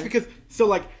one. Well, it's because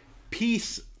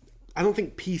peace. I don't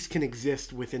think peace can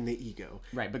exist within the ego.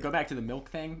 Right, but go back to the milk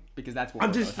thing because that's what I'm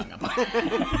we're just- both hung up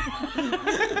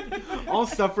on. All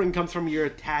suffering comes from your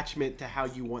attachment to how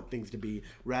you want things to be,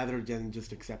 rather than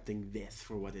just accepting this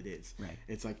for what it is. Right.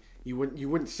 It's like you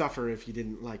wouldn't suffer if you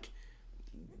didn't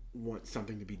want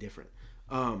something to be different.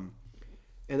 And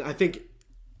I think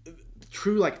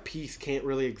true peace can't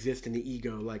really exist in the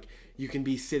ego. Like you can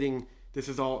be sitting. This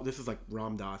is like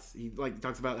Ram Dass. He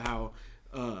talks about how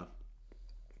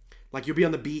you'll be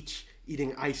on the beach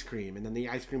eating ice cream, and then the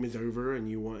ice cream is over, and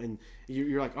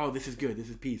you're like, oh, this is good, this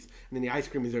is peace. And then the ice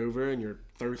cream is over, and you're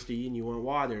thirsty, and you want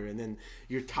water, and then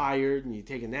you're tired, and you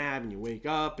take a nap, and you wake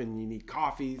up, and you need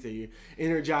coffee, so you're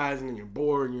energized, and then you're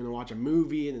bored, and you're gonna watch a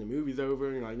movie, and then the movie's over,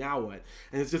 and you're like, now what?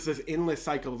 And it's just this endless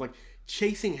cycle of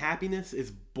chasing happiness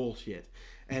is bullshit.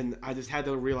 And I just had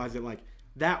to realize that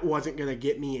that wasn't gonna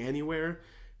get me anywhere.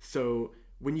 So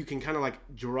when you can kind of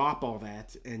drop all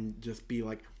that and just be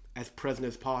as present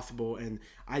as possible and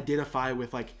identify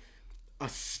with a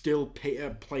still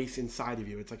place inside of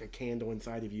you. It's like a candle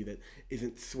inside of you that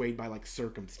isn't swayed by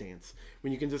circumstance.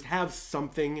 When you can just have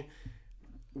something,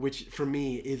 which for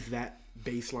me is that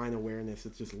baseline awareness.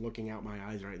 It's just looking out my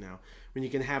eyes right now. When you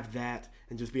can have that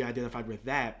and just be identified with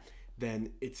that,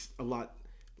 then it's a lot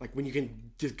when you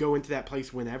can just go into that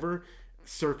place whenever,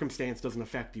 circumstance doesn't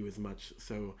affect you as much.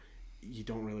 So you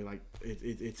don't really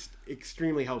it's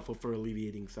extremely helpful for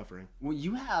alleviating suffering. Well,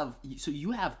 you have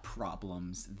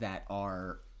problems that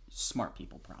are smart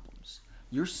people problems.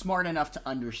 You're smart enough to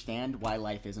understand why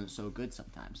life isn't so good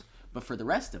sometimes. But for the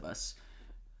rest of us,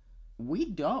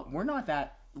 we're not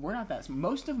that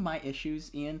most of my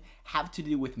issues, Ian, have to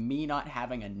do with me not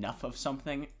having enough of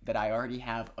something that I already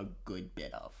have a good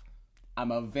bit of.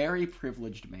 I'm a very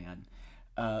privileged man.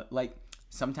 Like,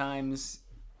 sometimes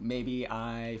maybe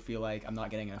I feel like I'm not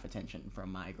getting enough attention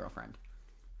from my girlfriend.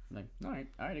 I'm like, all right,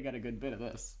 I already got a good bit of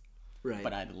this. Right.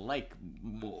 But I'd like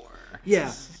more.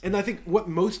 Yeah, and I think what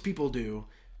most people do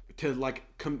to to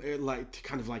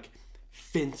kind of like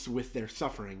fence with their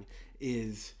suffering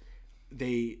is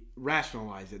they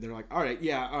rationalize it. They're like, all right,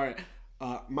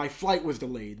 my flight was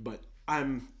delayed, but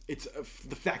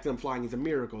the fact that I'm flying is a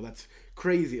miracle. That's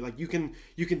crazy. Like you can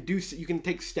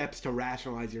take steps to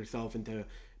rationalize yourself into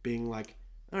being like,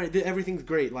 all right, everything's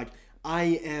great. Like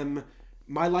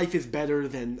my life is better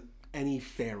than any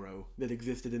pharaoh that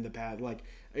existed in the past. Like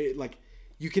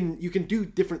you can do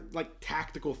different like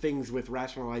tactical things with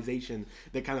rationalization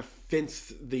that kind of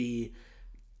fence the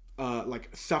like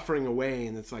suffering away,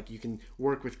 and it's like you can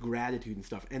work with gratitude and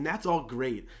stuff, and that's all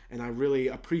great, and I really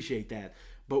appreciate that.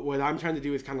 But what I'm trying to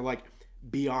do is kind of like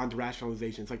beyond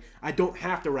rationalization. It's like I don't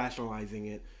have to rationalizing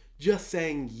it, just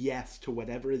saying yes to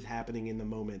whatever is happening in the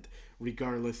moment,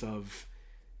 regardless of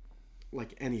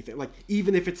like anything. Like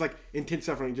even if it's like intense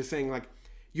suffering, just saying like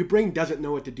your brain doesn't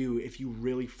know what to do if you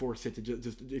really force it to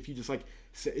just if you just like,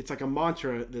 it's like a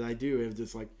mantra that I do. It's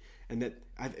just like, and that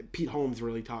Pete Holmes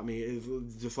really taught me,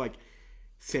 is just like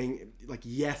saying like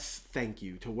yes, thank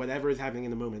you to whatever is happening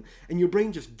in the moment, and your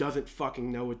brain just doesn't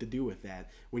fucking know what to do with that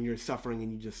when you're suffering,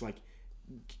 and you just like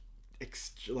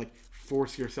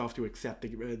force yourself to accept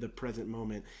the present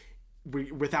moment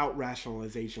without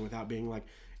rationalization, without being like,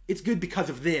 it's good because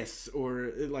of this,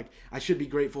 or like I should be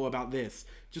grateful about this.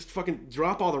 Just fucking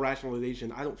drop all the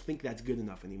rationalization. I don't think that's good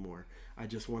enough anymore. I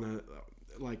just want to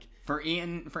like, for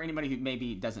anybody who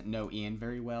maybe doesn't know Ian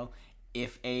very well,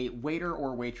 if a waiter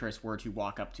or waitress were to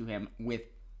walk up to him with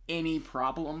any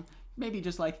problem, maybe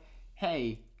just like,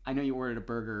 hey, I know you ordered a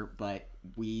burger, but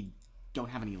we don't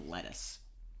have any lettuce.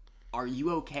 Are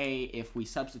you okay if we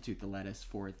substitute the lettuce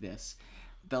for this?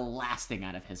 The last thing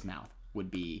out of his mouth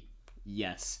would be,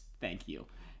 yes, thank you.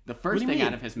 The first thing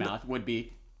out of his mouth would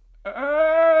be, and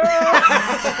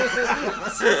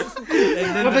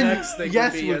then the next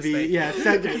thing would be yeah,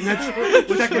 second.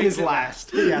 Second is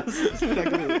last. Yeah,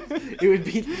 second. It would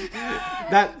be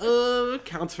that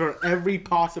counts for every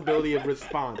possibility of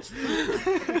response.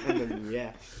 And then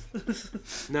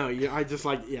yes. No, yeah, I just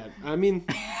like, yeah. I mean,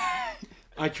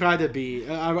 I try to be.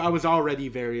 I was already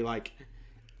very like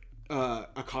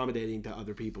accommodating to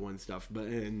other people and stuff, but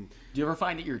do you ever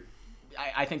find that you're?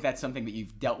 I think that's something that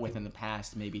you've dealt with in the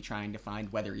past, maybe trying to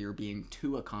find whether you're being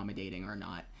too accommodating or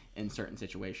not in certain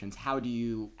situations. How do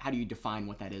you define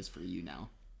what that is for you now?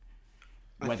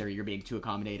 Whether you're being too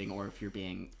accommodating or if you're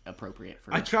being appropriate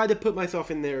for. I try to put myself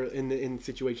in there in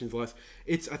situations less.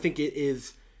 I think it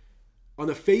is on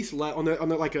the face on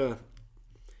the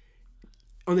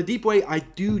deep way. I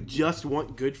do just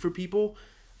want good for people,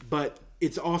 but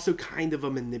it's also kind of a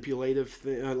manipulative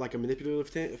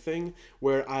thing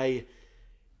where I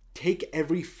take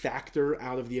every factor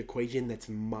out of the equation that's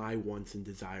my wants and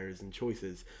desires and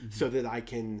choices, so that I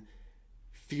can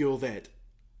feel that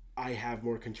I have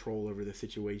more control over the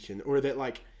situation, or that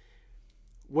like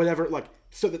whatever, like,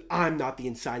 so that I'm not the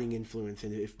inciting influence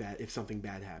in if something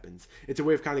bad happens. It's a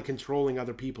way of kind of controlling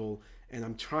other people, and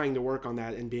I'm trying to work on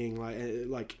that and being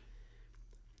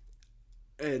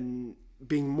and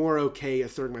being more okay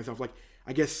asserting myself. Like,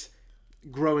 I guess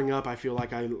growing up, I feel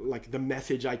like the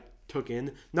message I took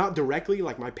in, not directly,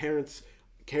 like my parents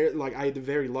care, like I had a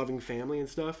very loving family and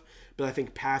stuff, but I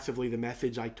think passively the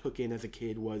message I took in as a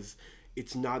kid was,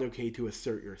 it's not okay to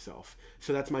assert yourself.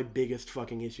 So that's my biggest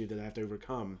fucking issue that I have to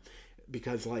overcome,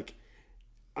 because like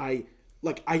I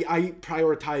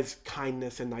prioritize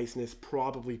kindness and niceness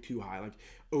probably too high, like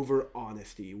over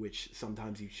honesty, which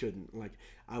sometimes you shouldn't. Like,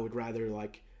 I would rather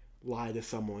like lie to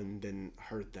someone than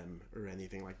hurt them or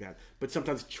anything like that. But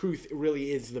sometimes truth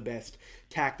really is the best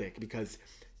tactic, because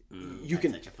you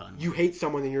hate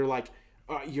someone and you're like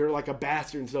a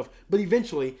bastard and stuff. But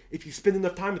eventually, if you spend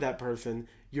enough time with that person,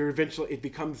 it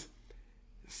becomes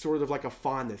sort of like a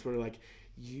fondness where like,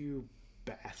 you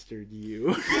bastard,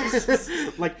 you.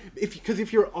 Like,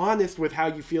 if you're honest with how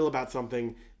you feel about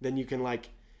something, then you can like,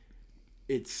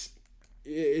 it's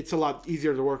a lot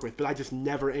easier to work with. But I just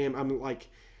never am. I'm like,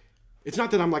 it's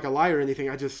not that I'm like a liar or anything.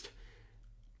 I just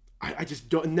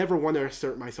never want to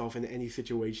assert myself in any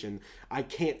situation. I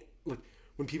can't, like,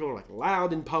 when people are like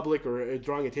loud in public or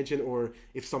drawing attention, or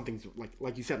if something's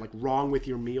like you said, like wrong with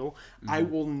your meal, I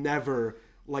will never,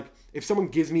 like, if someone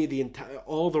gives me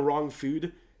all the wrong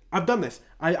food, I've done this.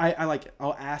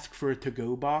 I'll ask for a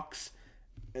to-go box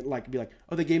and like be like,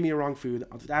 oh, they gave me a wrong food.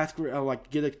 I'll just ask for, I'll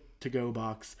like get a to-go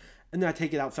box, and then I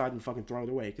take it outside and fucking throw it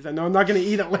away because I know I'm not going to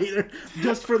eat it later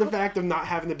just for the fact of not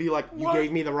having to be like, you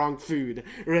gave me the wrong food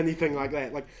or anything like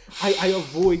that. Like, I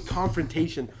avoid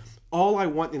confrontation. All I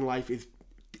want in life is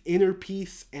inner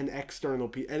peace and external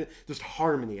peace and just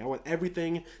harmony. I want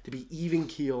everything to be even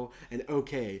keel and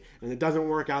okay. And it doesn't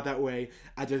work out that way.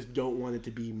 I just don't want it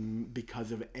to be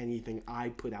because of anything I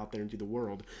put out there into the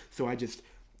world. So I just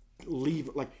leave,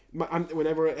 like,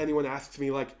 whenever anyone asks me,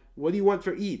 like, what do you want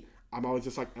for eat? I'm always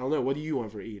just like, I don't know. What do you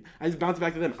want for eat? I just bounce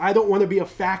back to them. I don't want to be a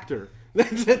factor.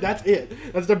 That's it. That's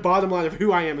it. That's the bottom line of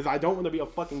who I am. Is I don't want to be a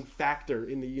fucking factor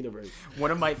in the universe.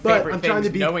 One of my favorite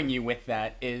things knowing you with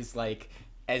that is, like,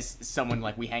 as someone,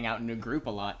 like, we hang out in a group a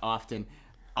lot often,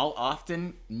 I'll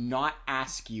often not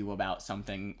ask you about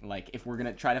something. Like, if we're going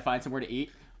to try to find somewhere to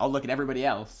eat, I'll look at everybody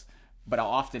else, but I'll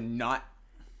often not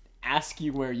ask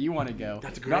you where you want to go.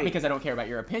 That's great. Not because I don't care about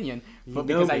your opinion, but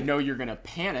because I know you're going to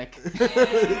panic.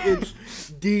 It's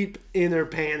deep inner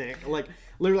panic. Like,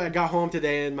 literally, I got home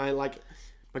today and my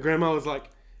grandma was like,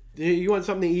 you want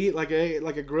something to eat? Like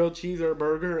a grilled cheese or a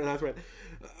burger? And I was like,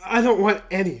 I don't want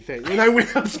anything. And I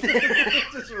went upstairs.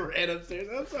 Just ran upstairs.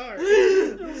 I'm sorry.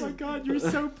 Oh my God, you're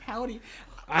so pouty.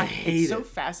 I hate it. It's so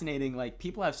fascinating. Like,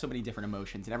 people have so many different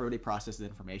emotions and everybody processes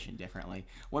information differently.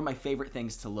 One of my favorite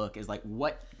things to look is, like,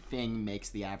 what thing makes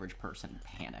the average person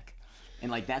panic? And,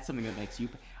 like, that's something that makes you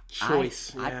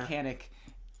choice. I panic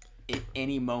at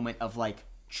any moment of, like,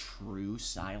 true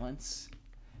silence.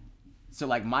 So,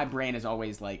 like, my brain is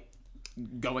always, like,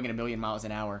 going at 1,000,000 miles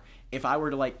an hour. If I were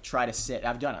to, like, try to sit,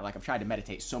 I've done it. Like, I've tried to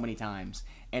meditate so many times,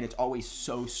 and it's always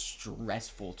so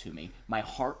stressful to me. My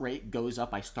heart rate goes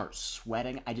up. I start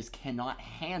sweating. I just cannot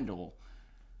handle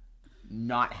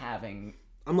not having.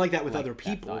 I'm like that with other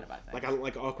people. Like, I don't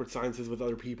like awkward silences with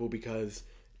other people because,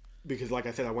 like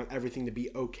I said, I want everything to be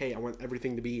okay. I want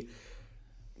everything to be,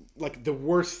 like, the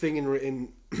worst thing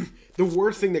the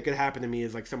worst thing that could happen to me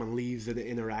is, like, someone leaves an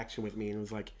interaction with me and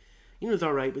was like, you know, it's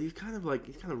all right, but he's kind of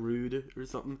rude or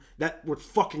something. That would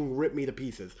fucking rip me to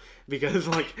pieces because,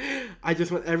 like, I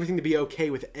just want everything to be okay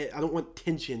with it. I don't want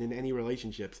tension in any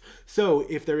relationships. So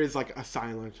if there is, like, a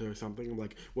silence or something, I'm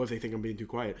like, what if they think I'm being too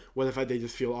quiet? What if they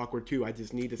just feel awkward too? I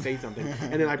just need to say something.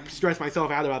 And then I stress myself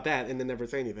out about that and then never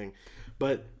say anything.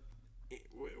 But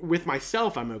with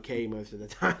myself, I'm okay most of the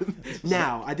time.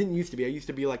 Now, I didn't used to be. I used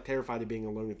to be, like, terrified of being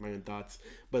alone with my own thoughts.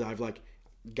 But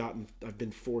I've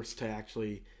been forced to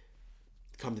actually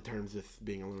come to terms with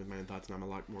being alone with my own thoughts, and I'm a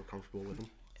lot more comfortable with them.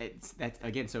 That's,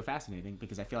 again, so fascinating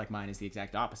because I feel like mine is the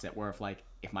exact opposite, where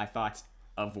if my thoughts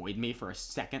avoid me for a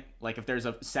second, like, if there's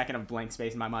a second of blank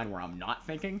space in my mind where I'm not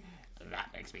thinking, that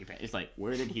makes me panic. It's like,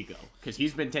 where did he go? Because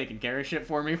he's been taking care of shit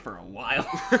for me for a while.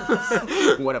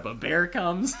 What if a bear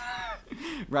comes?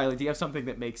 Riley, do you have something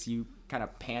that makes you kind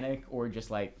of panic, or just,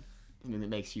 like, that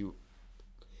makes you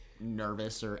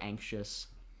nervous or anxious,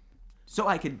 so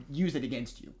I could use it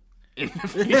against you in the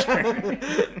future?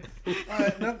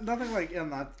 Nothing like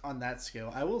on that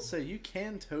scale. I will say you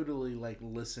can totally, like,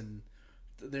 listen.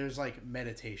 There's, like,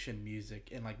 meditation music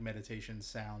and, like, meditation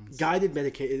sounds. Guided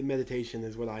meditation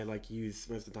is what I, like, use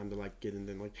most of the time to, like, get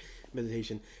into, like,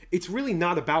 meditation. It's really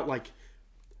not about, like,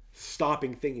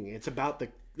 stopping thinking. It's about the,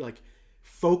 like,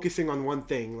 focusing on one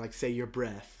thing, like, say your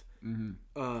breath, and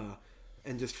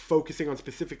just focusing on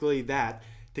specifically that.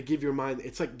 To give your mind,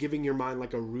 it's like giving your mind,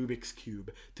 like, a Rubik's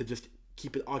Cube to just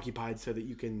keep it occupied so that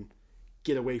you can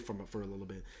get away from it for a little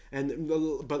bit.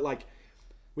 But, like,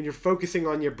 when you're focusing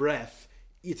on your breath,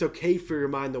 it's okay for your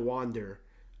mind to wander,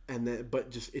 but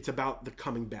just it's about the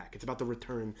coming back. It's about the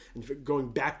return and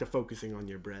going back to focusing on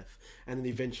your breath, and then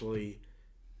eventually,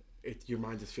 your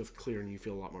mind just feels clear and you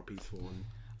feel a lot more peaceful. And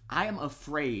I am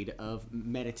afraid of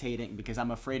meditating because I'm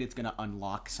afraid it's going to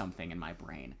unlock something in my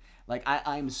brain. Like,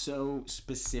 I'm so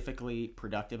specifically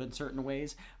productive in certain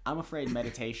ways. I'm afraid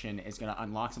meditation is going to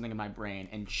unlock something in my brain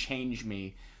and change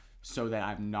me so that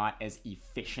I'm not as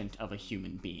efficient of a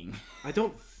human being. I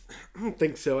don't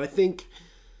think so. I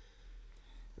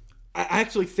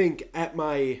actually think at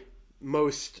my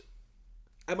most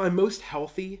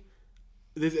healthy,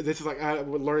 this is like,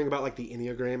 learning about, like, the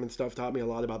Enneagram and stuff taught me a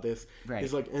lot about this. Right.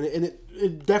 It's like, and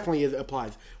it definitely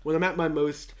applies. When I'm at my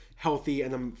most healthy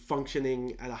and I'm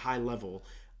functioning at a high level,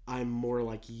 I'm more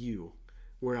like you,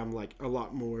 where I'm, like, a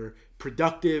lot more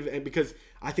productive. And because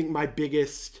I think my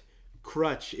biggest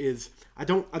crutch is, I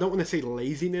don't want to say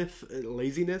laziness,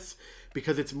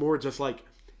 because it's more just like,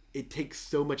 it takes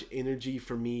so much energy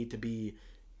for me to be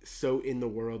so in the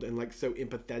world and, like, so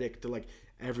empathetic to, like,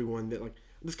 everyone that, like,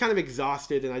 I'm just kind of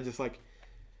exhausted, and I just, like,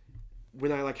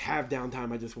 when I, like, have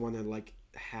downtime, I just want to, like,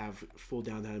 have full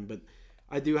downtime. But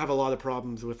I do have a lot of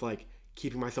problems with, like,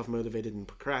 keeping myself motivated and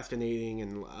procrastinating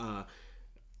and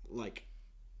like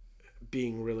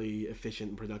being really efficient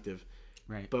and productive.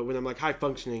 Right. But when I'm like high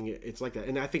functioning, it's like that.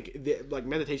 And I think like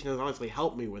meditation has honestly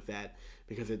helped me with that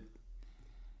because it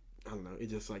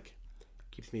just like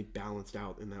keeps me balanced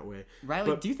out in that way.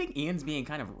 Riley, do you think Ian's being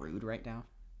kind of rude right now?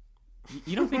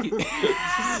 You don't think you don't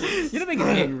think he's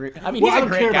being rude? I mean, he's a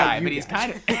great guy, but he's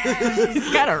kind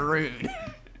of rude.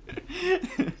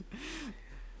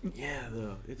 Yeah,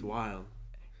 though it's wild.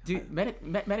 Dude,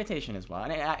 meditation is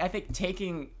wild, and I think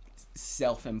taking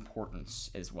self-importance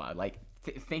is wild. Like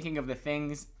thinking of the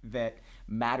things that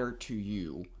matter to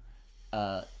you,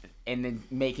 and then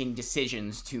making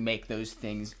decisions to make those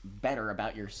things better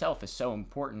about yourself is so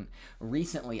important.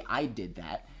 Recently, I did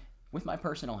that with my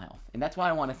personal health. And that's why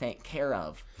I want to thank Care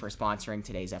Of for sponsoring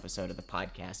today's episode of the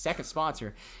podcast. Second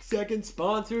sponsor,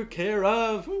 Care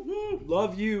Of. Woo-hoo.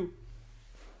 Love you.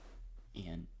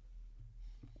 And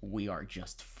we are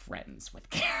just friends with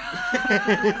Care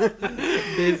Of.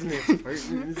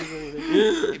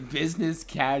 Business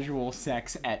casual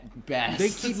sex at best. They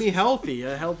keep me healthy.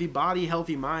 A healthy body,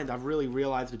 healthy mind. I've really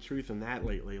realized the truth in that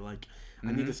lately. Like,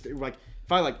 I need to, like,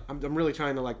 if I, like, I'm really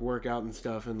trying to, like, work out and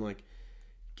stuff and, like,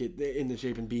 get into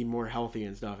shape and be more healthy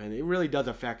and stuff, and it really does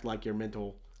affect like your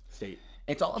mental state.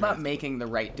 It's all about making the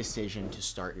right decision to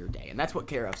start your day, and that's what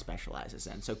Care Of specializes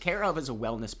in. So Care Of is a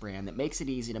wellness brand that makes it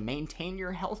easy to maintain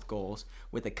your health goals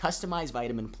with a customized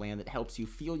vitamin plan that helps you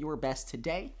feel your best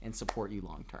today and support you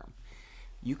long term.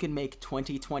 You can make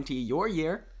 2020 your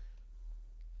year.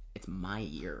 It's my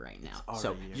year right now.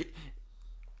 So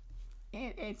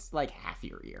it's like half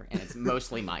your year, and it's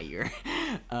mostly my year.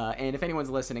 And if anyone's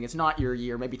listening, it's not your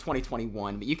year, maybe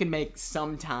 2021, but you can make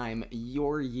some time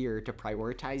your year to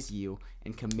prioritize you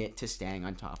and commit to staying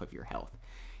on top of your health.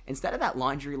 Instead of that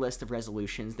laundry list of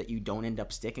resolutions that you don't end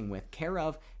up sticking with, Care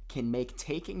Of can make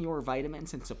taking your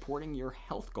vitamins and supporting your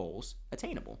health goals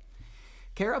attainable.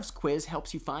 Care Of's quiz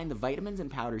helps you find the vitamins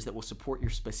and powders that will support your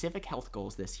specific health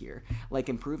goals this year, like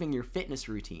improving your fitness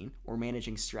routine or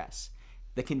managing stress.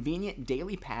 The convenient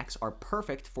daily packs are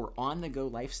perfect for on-the-go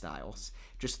lifestyles.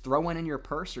 Just throw one in your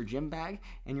purse or gym bag,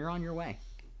 and you're on your way.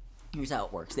 Here's how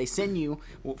it works. They send you,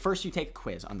 well, first you take a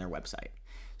quiz on their website.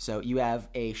 So you have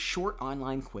a short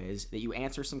online quiz that you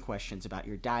answer some questions about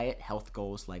your diet, health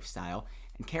goals, lifestyle,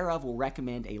 and Care Of will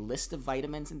recommend a list of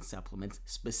vitamins and supplements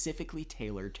specifically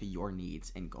tailored to your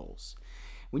needs and goals.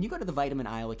 When you go to the vitamin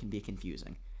aisle, it can be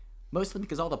confusing. Mostly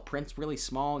because all the print's really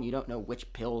small and you don't know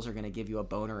which pills are going to give you a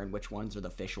boner and which ones are the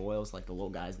fish oils, like the little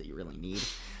guys that you really need.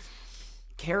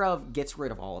 Care Of gets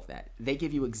rid of all of that. They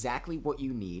give you exactly what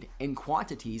you need in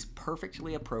quantities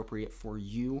perfectly appropriate for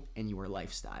you and your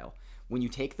lifestyle. When you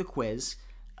take the quiz,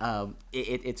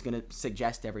 it's going to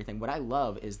suggest everything. What I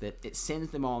love is that it sends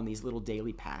them all in these little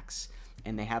daily packs,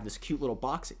 and they have this cute little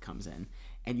box it comes in,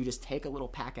 and you just take a little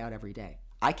pack out every day.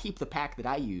 I keep the pack that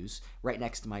I use right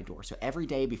next to my door. So every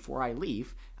day before I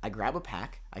leave, I grab a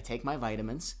pack, I take my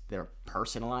vitamins, they're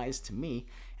personalized to me,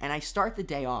 and I start the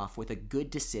day off with a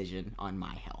good decision on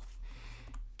my health.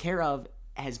 Care Of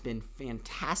has been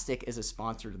fantastic as a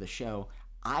sponsor to the show.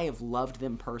 I have loved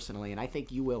them personally, and I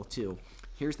think you will too.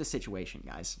 Here's the situation,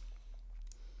 guys.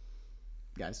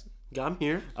 I'm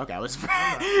here. Okay, I was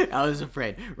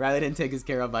afraid. Riley didn't take his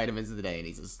Care Of vitamins today, and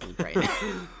he's asleep right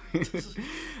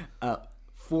now.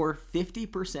 For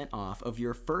 50% off of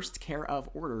your first Care Of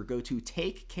order, go to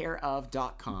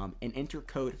takecareof.com and enter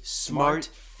code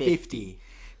SMART50.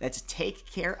 That's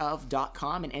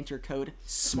takecareof.com and enter code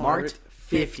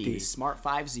SMART50.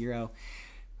 SMART50.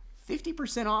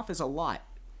 50% off is a lot.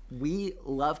 We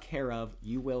love Care Of.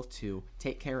 You will too.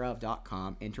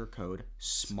 Takecareof.com, enter code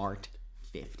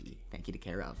SMART50. Thank you to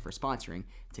Care Of for sponsoring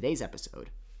today's episode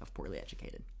of Poorly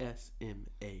Educated.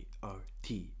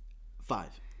 SMART50.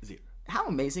 How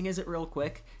amazing is it, real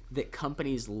quick, that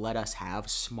companies let us have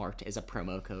SMART as a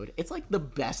promo code? It's like the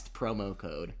best promo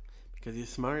code. Because you're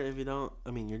smart if you don't.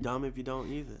 I mean, you're dumb if you don't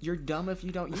use it. You're dumb if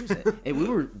you don't use it.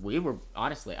 And we were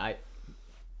honestly, I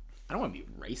don't want to be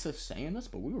racist saying this,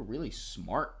 but we were really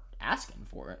smart asking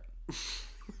for it.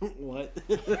 What?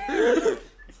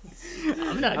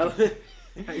 I'm not.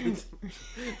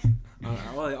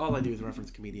 All I do is reference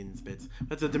comedians' bits.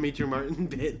 That's a Demetri Martin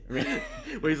bit,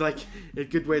 where he's like, a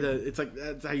good way to. It's like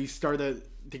that's how you start to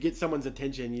get someone's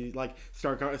attention. You like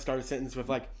start a sentence with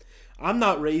like, "I'm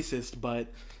not racist,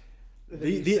 but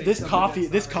this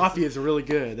coffee is really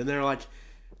good," and they're like,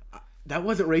 "That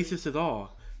wasn't racist at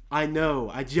all." I know.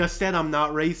 I just said I'm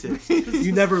not racist.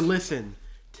 You never listen.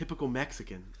 Typical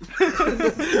Mexican.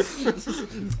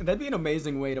 That'd be an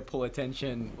amazing way to pull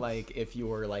attention, like if you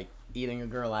were like eating a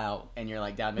girl out, and you're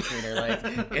like down between her legs,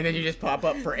 and then you just pop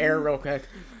up for air real quick.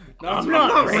 No, I'm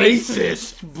not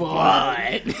racist,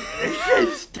 but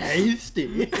it's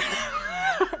tasty.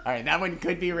 All right, that one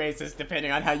could be racist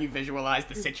depending on how you visualize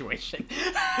the situation.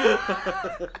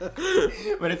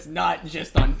 But it's not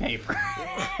just on paper.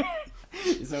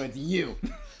 So it's you.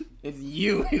 It's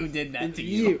you who did that to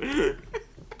you.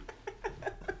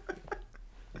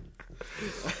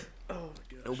 Oh,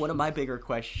 gosh. One of my bigger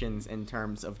questions in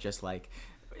terms of just like,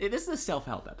 this is a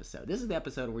self-help episode. This is the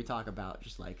episode where we talk about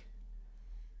just like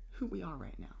who we are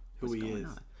right now. Who he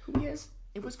is.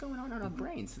 And what's going on in our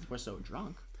brains since we're so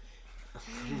drunk.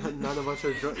 None of us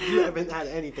are drunk. You haven't had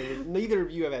anything. Neither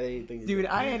of you have had anything. Dude,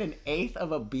 I had an eighth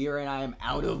of a beer and I am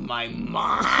out of my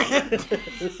mind.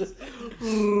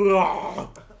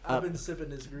 I've been sipping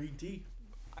this green tea.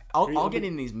 I'll get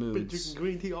in these moods. Been drinking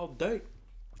green tea all day.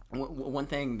 One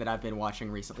thing that I've been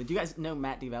watching recently. Do you guys know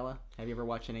Matt D'Avella? Have you ever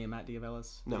watched any of Matt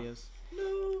D'Avella's videos?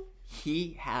 No.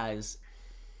 He has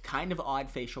kind of odd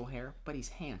facial hair, but he's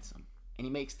handsome. And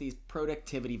he makes these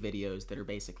productivity videos that are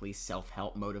basically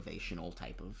self-help, motivational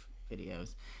type of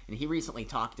videos. And he recently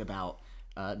talked about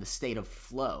the state of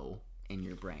flow in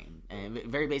your brain. And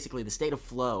very basically, the state of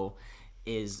flow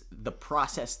is the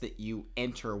process that you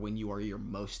enter when you are your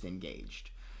most engaged.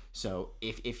 So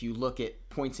if you look at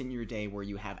points in your day where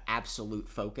you have absolute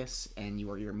focus and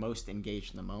you are your most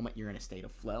engaged in the moment, you're in a state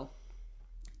of flow.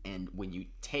 And when you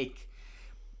take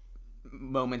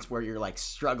moments where you're like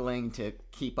struggling to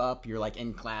keep up, you're like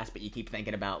in class, but you keep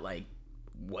thinking about like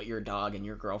what your dog and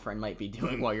your girlfriend might be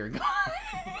doing while you're gone.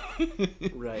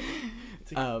 Right.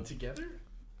 Together?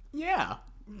 Yeah.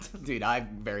 Dude,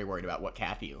 I'm very worried about what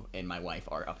Kathy and my wife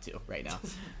are up to right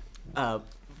now.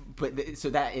 So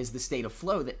that is the state of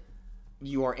flow that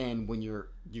you are in when you're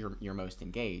most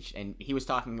engaged. And he was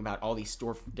talking about all these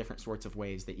different sorts of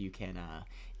ways that you can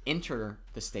enter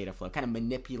the state of flow, kind of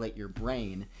manipulate your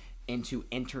brain into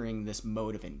entering this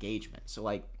mode of engagement. So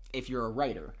like if you're a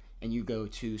writer and you go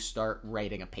to start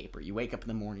writing a paper, you wake up in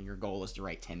the morning, your goal is to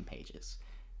write 10 pages.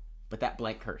 But that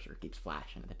blank cursor keeps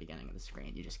flashing at the beginning of the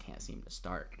screen. You just can't seem to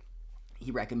start.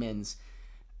 He recommends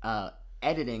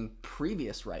editing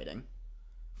previous writing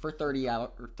for 30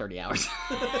 hours.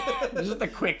 Just a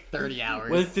quick 30 hours.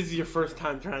 What if this is your first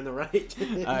time trying to write?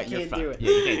 You can't do it. Yeah,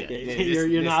 you can't do it.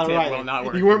 You're not a writer. Will not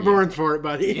work you weren't born for it,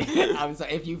 buddy. I'm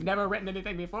sorry. If you've never written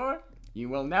anything before, you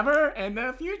will never in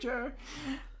the future.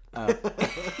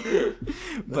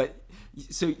 But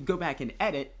so go back and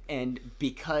edit, and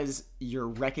because you're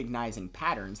recognizing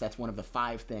patterns, that's one of the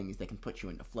 5 things that can put you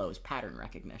into flow is pattern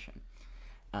recognition.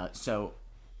 So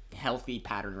healthy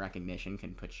pattern recognition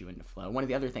can put you into flow. One of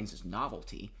the other things is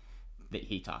novelty that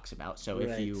he talks about. So right,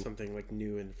 if you something like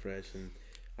new and fresh, and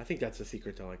I think that's the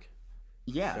secret to like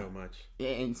so much.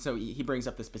 And so he brings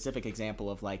up the specific example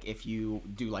of like if you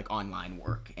do like online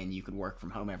work and you could work from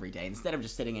home every day, instead of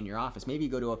just sitting in your office, maybe you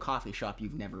go to a coffee shop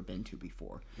you've never been to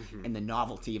before. Mm-hmm. And the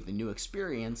novelty of the new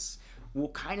experience will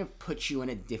kind of put you in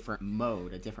a different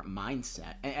mode, a different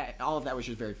mindset. And all of that was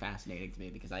just very fascinating to me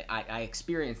because I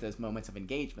experience those moments of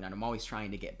engagement and I'm always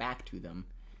trying to get back to them.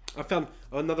 I found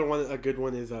another one, a good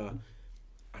one is, I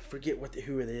forget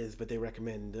who it is, but they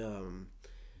recommend,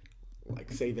 like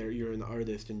say you're an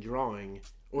artist and drawing,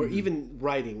 or even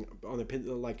writing on a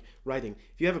pencil, like writing.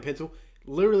 If you have a pencil,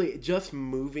 literally just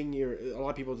moving a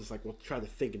lot of people just like will try to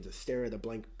think and just stare at a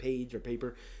blank page or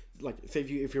paper. Like say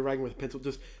if you're writing with a pencil,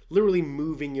 just literally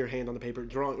moving your hand on the paper,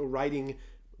 writing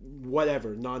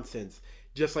whatever nonsense.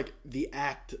 Just like the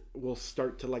act will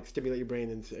start to like stimulate your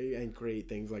brain and create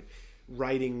things like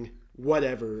writing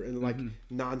whatever and like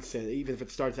nonsense. Even if it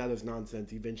starts out as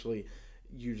nonsense, eventually,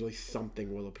 usually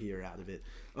something will appear out of it.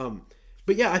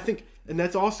 But yeah, I think, and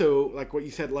that's also like what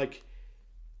you said. Like,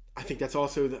 I think that's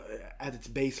also at its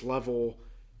base level,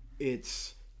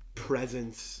 it's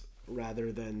presence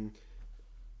rather than.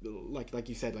 Like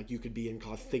you said, like you could be in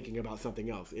class thinking about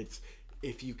something else. It's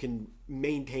if you can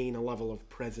maintain a level of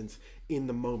presence in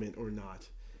the moment or not.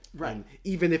 Right. And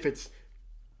even if it's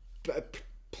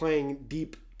playing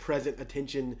deep present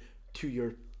attention to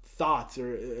your thoughts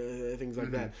or things like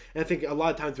that. And I think a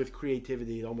lot of times with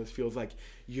creativity, it almost feels like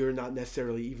you're not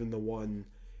necessarily even the one.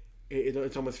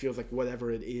 It almost feels like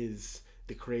whatever it is,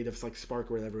 the creative like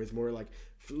spark or whatever is more like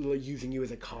using you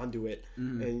as a conduit.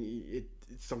 And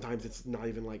sometimes it's not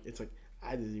even like it's like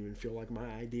I didn't even feel like my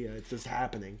idea. It's just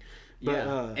happening. But,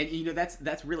 yeah, and you know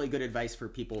that's really good advice for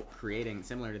people creating.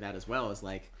 Similar to that as well is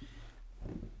like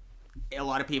a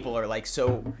lot of people are like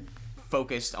so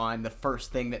focused on the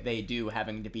first thing that they do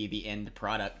having to be the end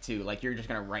product too. Like you're just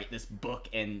gonna write this book,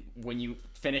 and when you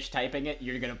finish typing it,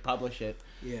 you're gonna publish it.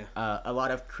 Yeah. A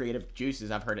lot of creative juices,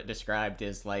 I've heard it described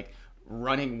as like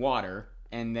running water,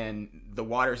 and then the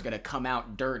water's gonna come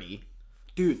out dirty.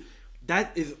 Dude,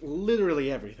 that is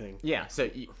literally everything. Yeah, so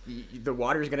the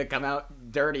water's gonna come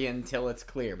out dirty until it's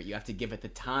clear, but you have to give it the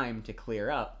time to clear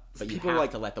up. But you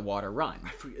have to let the water run. I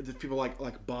forget, there's people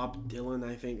like Bob Dylan,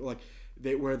 I think, like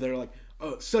they're like,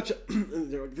 oh, such a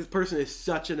they're like, this person is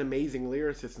such an amazing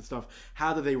lyricist and stuff.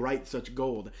 How do they write such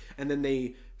gold? And then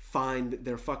they find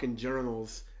their fucking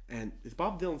journals. And is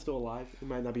Bob Dylan still alive? It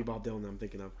might not be Bob Dylan I'm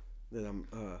thinking of. That I'm.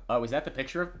 Oh, is that the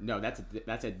picture of? No, that's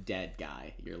a dead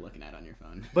guy you're looking at on your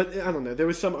phone. But I don't know. There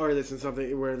was some artist and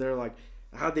something where they're like,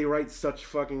 how'd they write such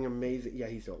fucking amazing? Yeah,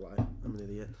 he's still alive. I'm an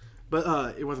idiot.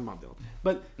 But it wasn't Bob Dylan.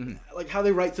 But like how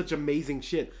they write such amazing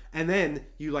shit, and then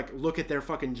you like look at their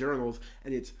fucking journals,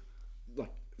 and it's like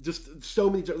just so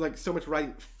much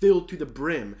writing filled to the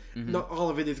brim. Not all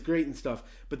of it is great and stuff,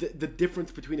 but the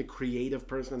difference between a creative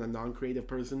person and a non-creative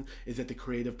person is that the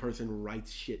creative person writes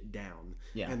shit down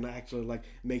and actually like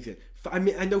makes it. I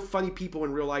mean, I know funny people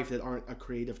in real life that aren't a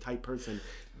creative type person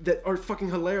that are fucking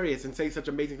hilarious and say such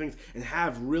amazing things and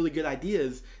have really good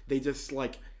ideas. They just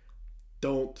like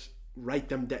don't write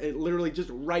them down. Literally just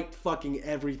write fucking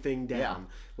everything down.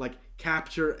 Like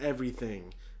capture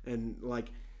everything, and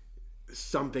like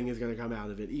something is going to come out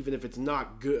of it, even if it's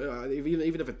not good.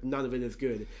 Even if none of it is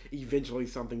good, eventually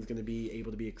something's going to be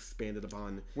able to be expanded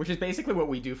upon. Which is basically what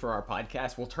we do for our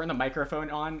podcast. We'll turn the microphone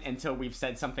on until we've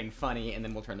said something funny, and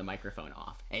then we'll turn the microphone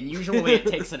off. And usually it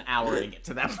takes an hour to get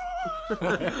to that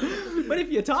point. But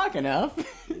if you talk enough,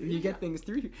 you get things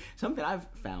through. Something I've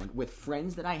found with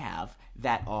friends that I have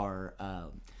that are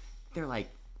they're like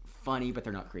funny, but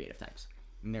they're not creative types.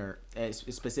 And they're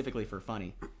specifically for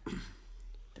funny.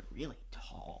 They're really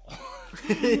tall.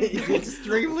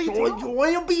 Extremely tall. You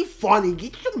want to be funny?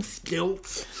 Get some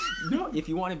stilts. No, if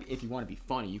you want to be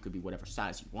funny, you could be whatever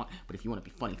size you want. But if you want to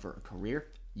be funny for a career,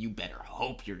 you better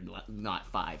hope you're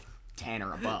not 5'10"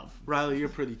 or above. Riley, you're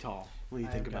pretty tall. What do you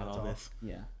think about all tall. this?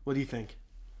 Yeah. What do you think?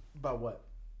 About what?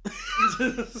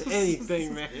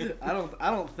 Anything, man. I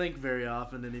don't think very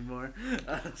often anymore.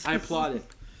 I applaud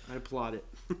it.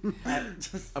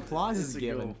 Applause is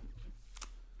given.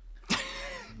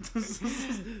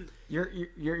 You're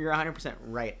 100%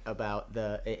 right about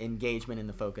the engagement and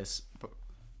the focus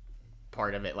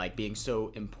part of it, like being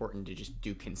so important to just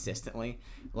do consistently.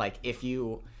 Like if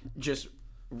you just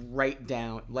write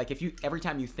down, like if you every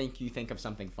time you think of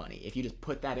something funny, if you just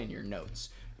put that in your notes,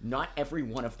 not every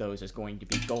one of those is going to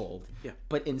be gold. Yeah.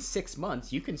 But in 6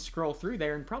 months, you can scroll through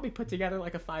there and probably put together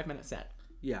like a 5-minute set.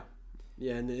 Yeah.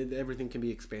 Yeah, and everything can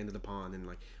be expanded upon, and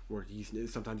like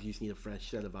sometimes you just need a fresh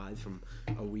set of eyes from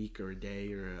a week or a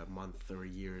day or a month or a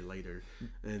year later,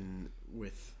 and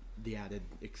with the added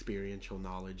experiential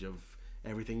knowledge of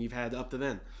everything you've had up to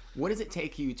then. What does it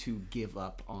take you to give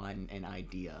up on an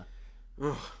idea?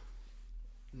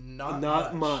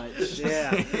 Not much. Yeah,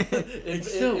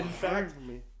 it's so in hard fact, for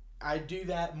me. I do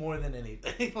that more than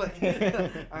anything. Like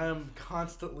I am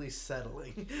constantly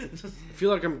settling. I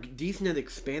feel like I'm decent at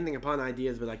expanding upon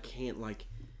ideas, but I can't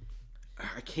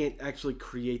actually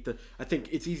create the. I think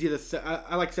it's easy to.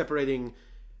 I like separating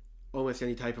almost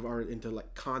any type of art into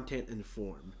like content and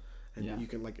form, and you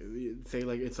can like say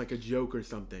like it's like a joke or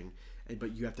something,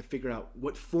 but you have to figure out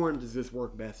what form does this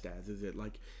work best as. Is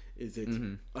it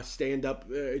a stand-up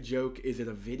joke? Is it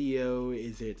a video?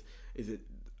 Is it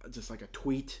just like a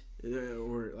tweet?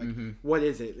 Or like what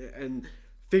is it? And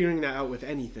figuring that out with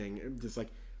anything, just like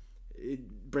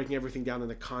breaking everything down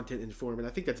into content and form. And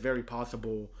I think that's very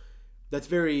possible. That's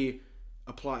very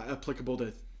applicable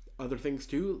to other things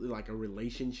too, like a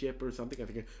relationship or something. I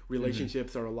think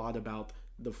relationships are a lot about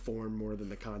the form more than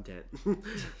the content.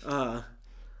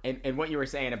 And what you were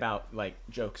saying about like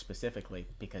jokes specifically,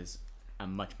 because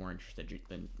I'm much more interested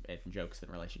in jokes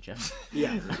than relationships.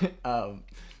 Yeah.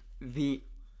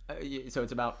 So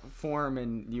it's about form,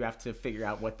 and you have to figure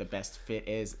out what the best fit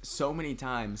is. So many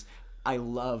times, I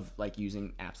love like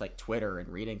using apps like Twitter and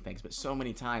reading things, but so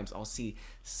many times I'll see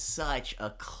such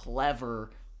a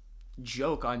clever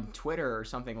joke on Twitter or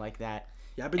something like that.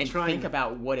 Yeah, I've been and trying. Think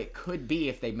about what it could be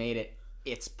if they made it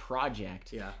its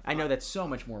project. Yeah, I know that's so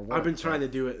much more work. I've been trying to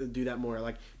do that more.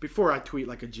 Like before I tweet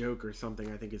like a joke or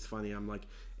something I think is funny, I'm like,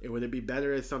 would it be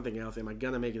better as something else? Am I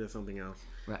gonna make it as something else?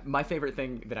 Right. My favorite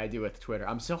thing that I do with Twitter,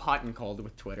 I'm so hot and cold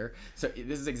with Twitter. So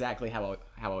this is exactly how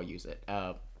I'll use it.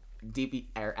 At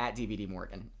DBD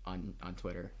Morgan on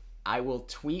Twitter. I will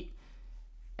tweet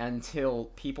until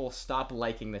people stop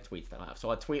liking the tweets that I have. So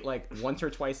I'll tweet like once or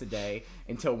twice a day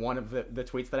until one of the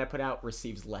tweets that I put out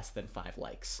receives less than 5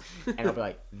 likes. And I'll be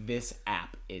like, this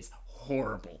app is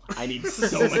horrible. I need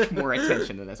so much more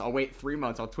attention than this. I'll wait 3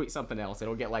 months. I'll tweet something else.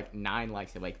 It'll get like 9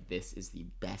 likes. I'm like, this is the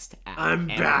best app I'm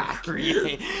ever back.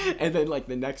 created. And then like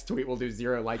the next tweet will do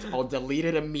 0 likes. I'll delete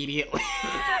it immediately.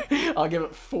 I'll give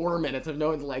it 4 minutes. If no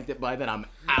one's liked it by then, I'm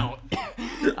out.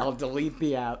 I'll delete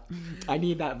the app. I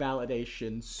need that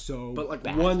validation so But like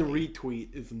badly. one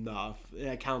retweet is enough.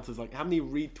 It counts as like how many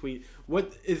retweet?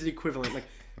 What is the equivalent? Like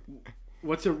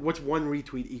what's one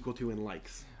retweet equal to in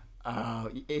likes?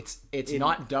 It's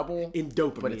not double In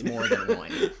dopamine, but it's more than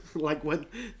 1. Like what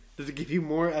does it give you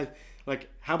more? Like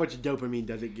how much dopamine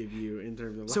does it give you in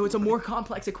terms of? So it's a more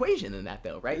complex equation than that,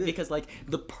 though, right? Because like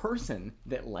the person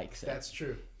that likes it, That's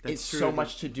true. it's true. so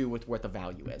much to do with what the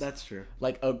value is. That's true.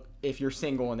 Like if you're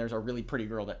single and there's a really pretty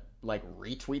girl that like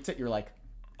retweets it, you're like,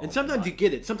 oh, And sometimes God. you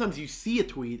get it. Sometimes you see a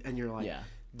tweet and you're like, Yeah.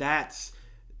 that's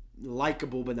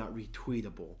likable but not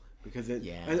retweetable because it.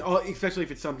 Yeah. And especially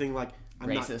if it's something like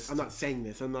Racist. I'm not saying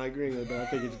this. I'm not agreeing with it, but I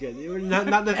think it's good. Not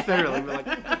necessarily, but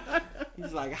like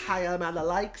he's like high amount of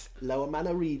likes, low amount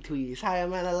of retweets. High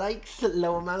amount of likes,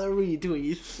 low amount of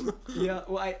retweets. Yeah,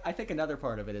 well, I think another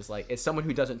part of it is like, as someone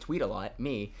who doesn't tweet a lot,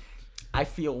 I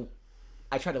feel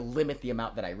I try to limit the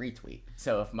amount that I retweet.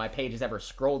 So if my page is ever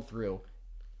scrolled through,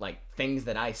 like things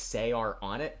that I say are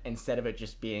on it, instead of it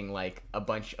just being like a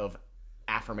bunch of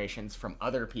affirmations from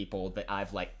other people that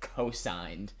I've like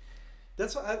co-signed.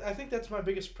 That's I think that's my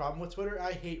biggest problem with Twitter.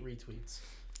 I hate retweets.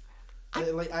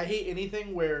 I hate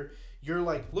anything where you're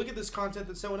like, look at this content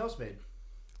that someone else made.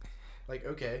 Like,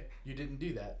 okay, you didn't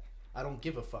do that. I don't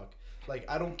give a fuck. Like,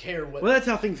 I don't care what. Well, that's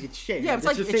how things get shared. Yeah, it's the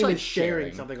like- same it's like as sharing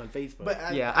sharing. something on Facebook. But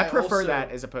I prefer also-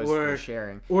 that as opposed or- to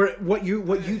sharing. Or what you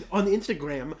on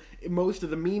Instagram, most of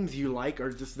the memes you like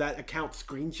are just that account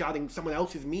screenshotting someone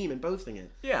else's meme and posting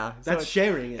it. Yeah, That's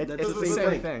sharing it. That's It's the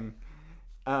same thing.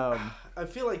 I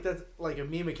feel like that's like a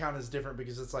meme account is different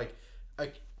because it's like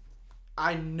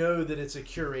I know that it's a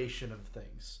curation of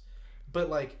things, but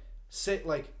like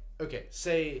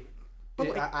say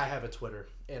I have a Twitter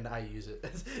and I use it.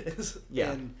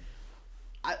 Yeah. And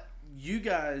you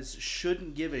guys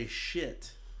shouldn't give a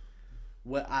shit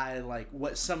what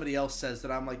somebody else says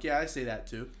that I'm like, yeah, I say that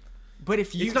too. But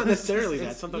if you It's not necessarily that.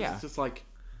 it's- Sometimes yeah. it's just like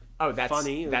Oh, that's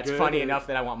funny or That's good funny or- enough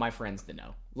that I want my friends to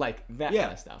know, like that Yeah.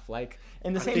 kind of stuff. Like,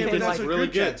 and the same think Yeah, thing, but it's that's like what really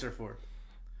group good. chats are for.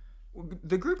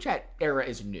 the group chat era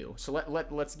is new, so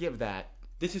let's give that.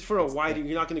 this is for a wider.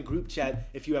 You're not going to group chat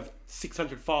if you have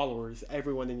 600 followers.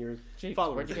 Everyone in your Gee,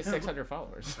 followers. where'd you get 600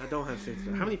 followers? I don't have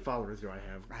 600. How many followers do I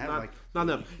have? I have not, like- not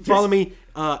enough. Follow me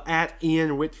at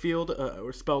Ian Whitfield,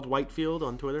 or spelled Whitefield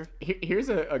on Twitter. Here's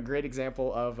a great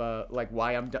example of like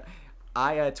why I'm done.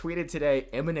 I tweeted today,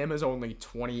 Eminem is only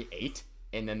 28,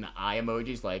 and then the eye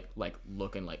emoji's like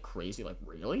looking like crazy, like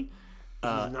really.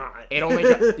 He's not. It only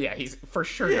got, yeah, he's for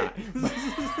sure not.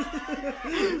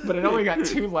 But it only got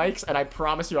 2 likes, and I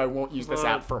promise you I won't use this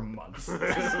app for months.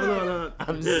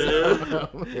 I'm so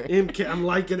I'm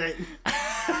liking it.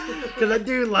 Because I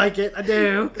do like it. I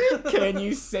do. Can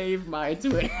you save my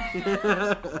Twitter?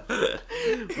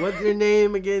 What's your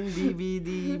name again?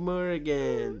 DVD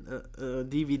Morgan.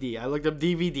 DVD. I looked up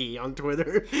DVD on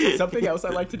Twitter. Something else I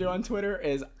like to do on Twitter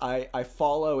is I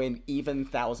follow an even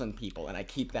 1,000 people, and I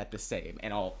keep that the same.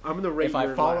 And I'm gonna rate if I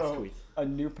your follow last tweet. a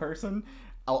new person,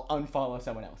 I'll unfollow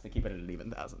someone else to keep it at an even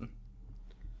 1,000.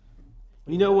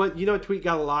 You know what? You know what tweet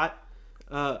got a lot?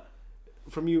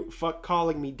 From you, fuck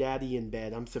calling me daddy in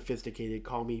bed. I'm sophisticated.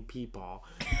 Call me peepaw.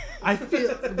 I feel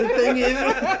the thing is,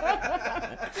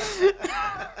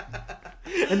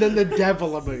 and then the devil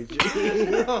emoji,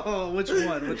 Oh, which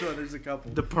one? Which one? There's a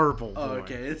couple. the purple. Oh, boy.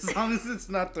 okay. As long as it's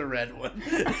not the red one.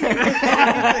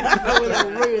 That would have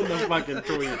ruined the fucking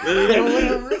tweet.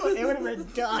 It would have been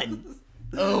done.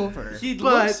 Over. He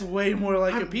But- looks way more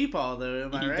like a peepaw, though.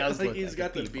 Am I He right? does Like look he's like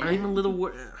got a the peepaw. beard. I'm a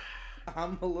little.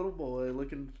 I'm a little boy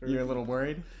looking for. You're a little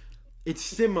worried? It's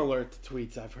similar to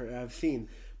tweets I've seen,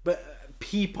 but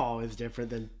peepaw is different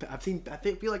than I've seen. I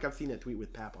feel like I've seen a tweet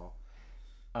with papaw.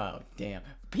 Oh, damn.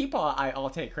 Peepaw, I'll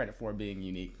take credit for being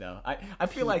unique, though. I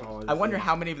feel like, Peepaw is, I wonder yeah.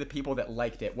 how many of the people that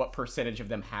liked it, what percentage of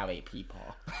them have a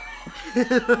peepaw?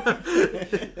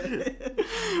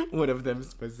 One of them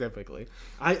specifically.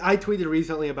 I tweeted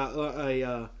recently about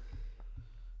a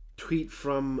tweet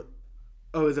from.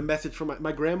 Oh, it was a message from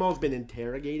my grandma's been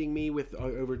interrogating me with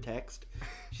over text.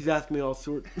 She's asking me all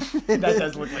sorts. That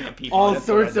does look like a peepaw. all That's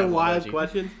the sorts red of devil live emoji.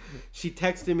 questions. She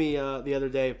texted me the other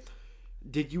day.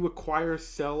 Did you acquire,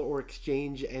 sell, or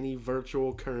exchange any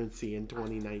virtual currency in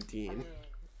 2019?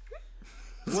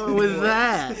 What was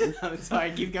that? I'm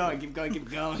sorry. Keep going.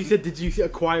 She said, did you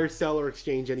acquire, sell, or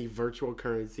exchange any virtual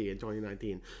currency in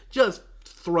 2019? Just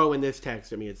throwing this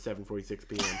text at me at 7:46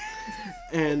 p.m.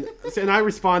 and I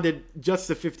responded, just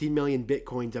the 15 million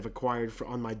bitcoins I've acquired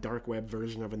on my dark web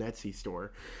version of an Etsy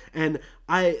store. And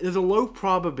there's a low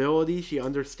probability she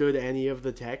understood any of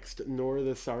the text nor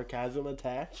the sarcasm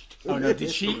attached. Oh no, did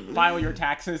she file your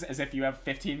taxes as if you have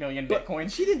 15 million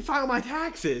bitcoins? She didn't file my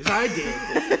taxes. I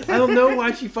did. I don't know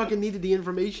why she fucking needed the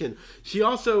information. I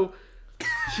also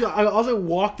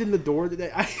walked in the door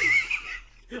today.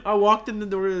 I walked in the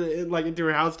door into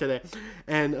her house today,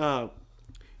 and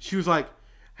she was like,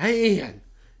 "Hey Ian,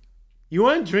 you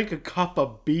want to drink a cup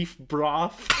of beef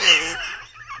broth?"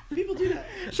 People do that.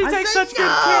 She takes such good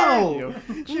care of you.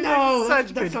 No,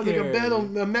 such that good sounds like care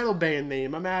a metal band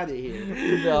name. I'm out of here.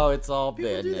 No, it's all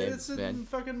People bad do that. names, It's in Ben.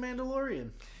 fucking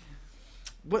Mandalorian.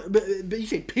 But you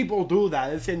say people do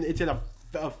that. It's in a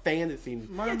fantasy.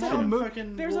 My It's mom a mo-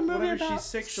 fucking, there's a movie whenever about- she's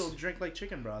sick, she'll drink like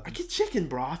chicken broth. I get chicken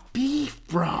broth, beef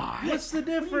broth. What's the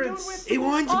difference? It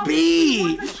wants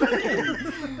beef.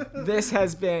 This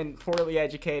has been Poorly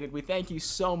Educated. We thank you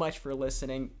so much for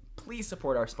listening. Please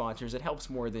support our sponsors. It helps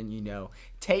more than you know.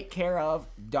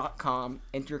 TakeCareOf.com.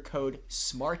 Enter code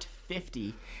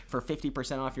SMART50 for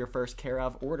 50% off your first Care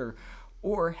Of order.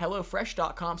 Or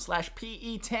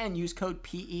HelloFresh.com/PE10. Use code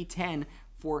PE10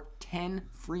 for 10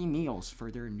 free meals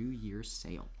for their New Year's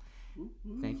sale.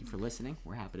 Thank you for listening.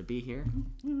 We're happy to be here.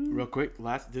 Real quick,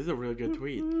 this is a really good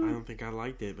tweet. I don't think I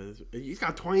liked it, but he's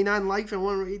got 29 likes and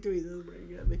 1 retweet. This is pretty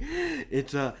good.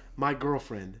 It's my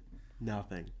girlfriend,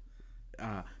 nothing.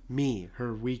 Me,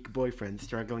 her weak boyfriend,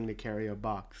 struggling to carry a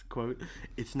box. Quote,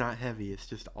 "It's not heavy, it's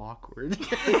just awkward."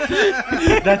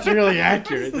 That's really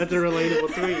accurate. That's a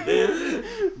relatable tweet.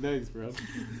 Nice, bro.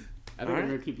 I think we're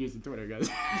going to keep using Twitter, guys.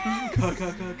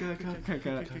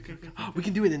 We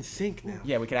can do it in sync now.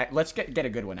 Yeah, we can. Let's get a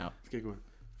good one out. Let's get going.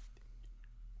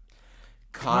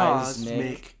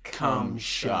 Cosmic cum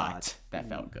shot. That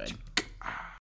felt good.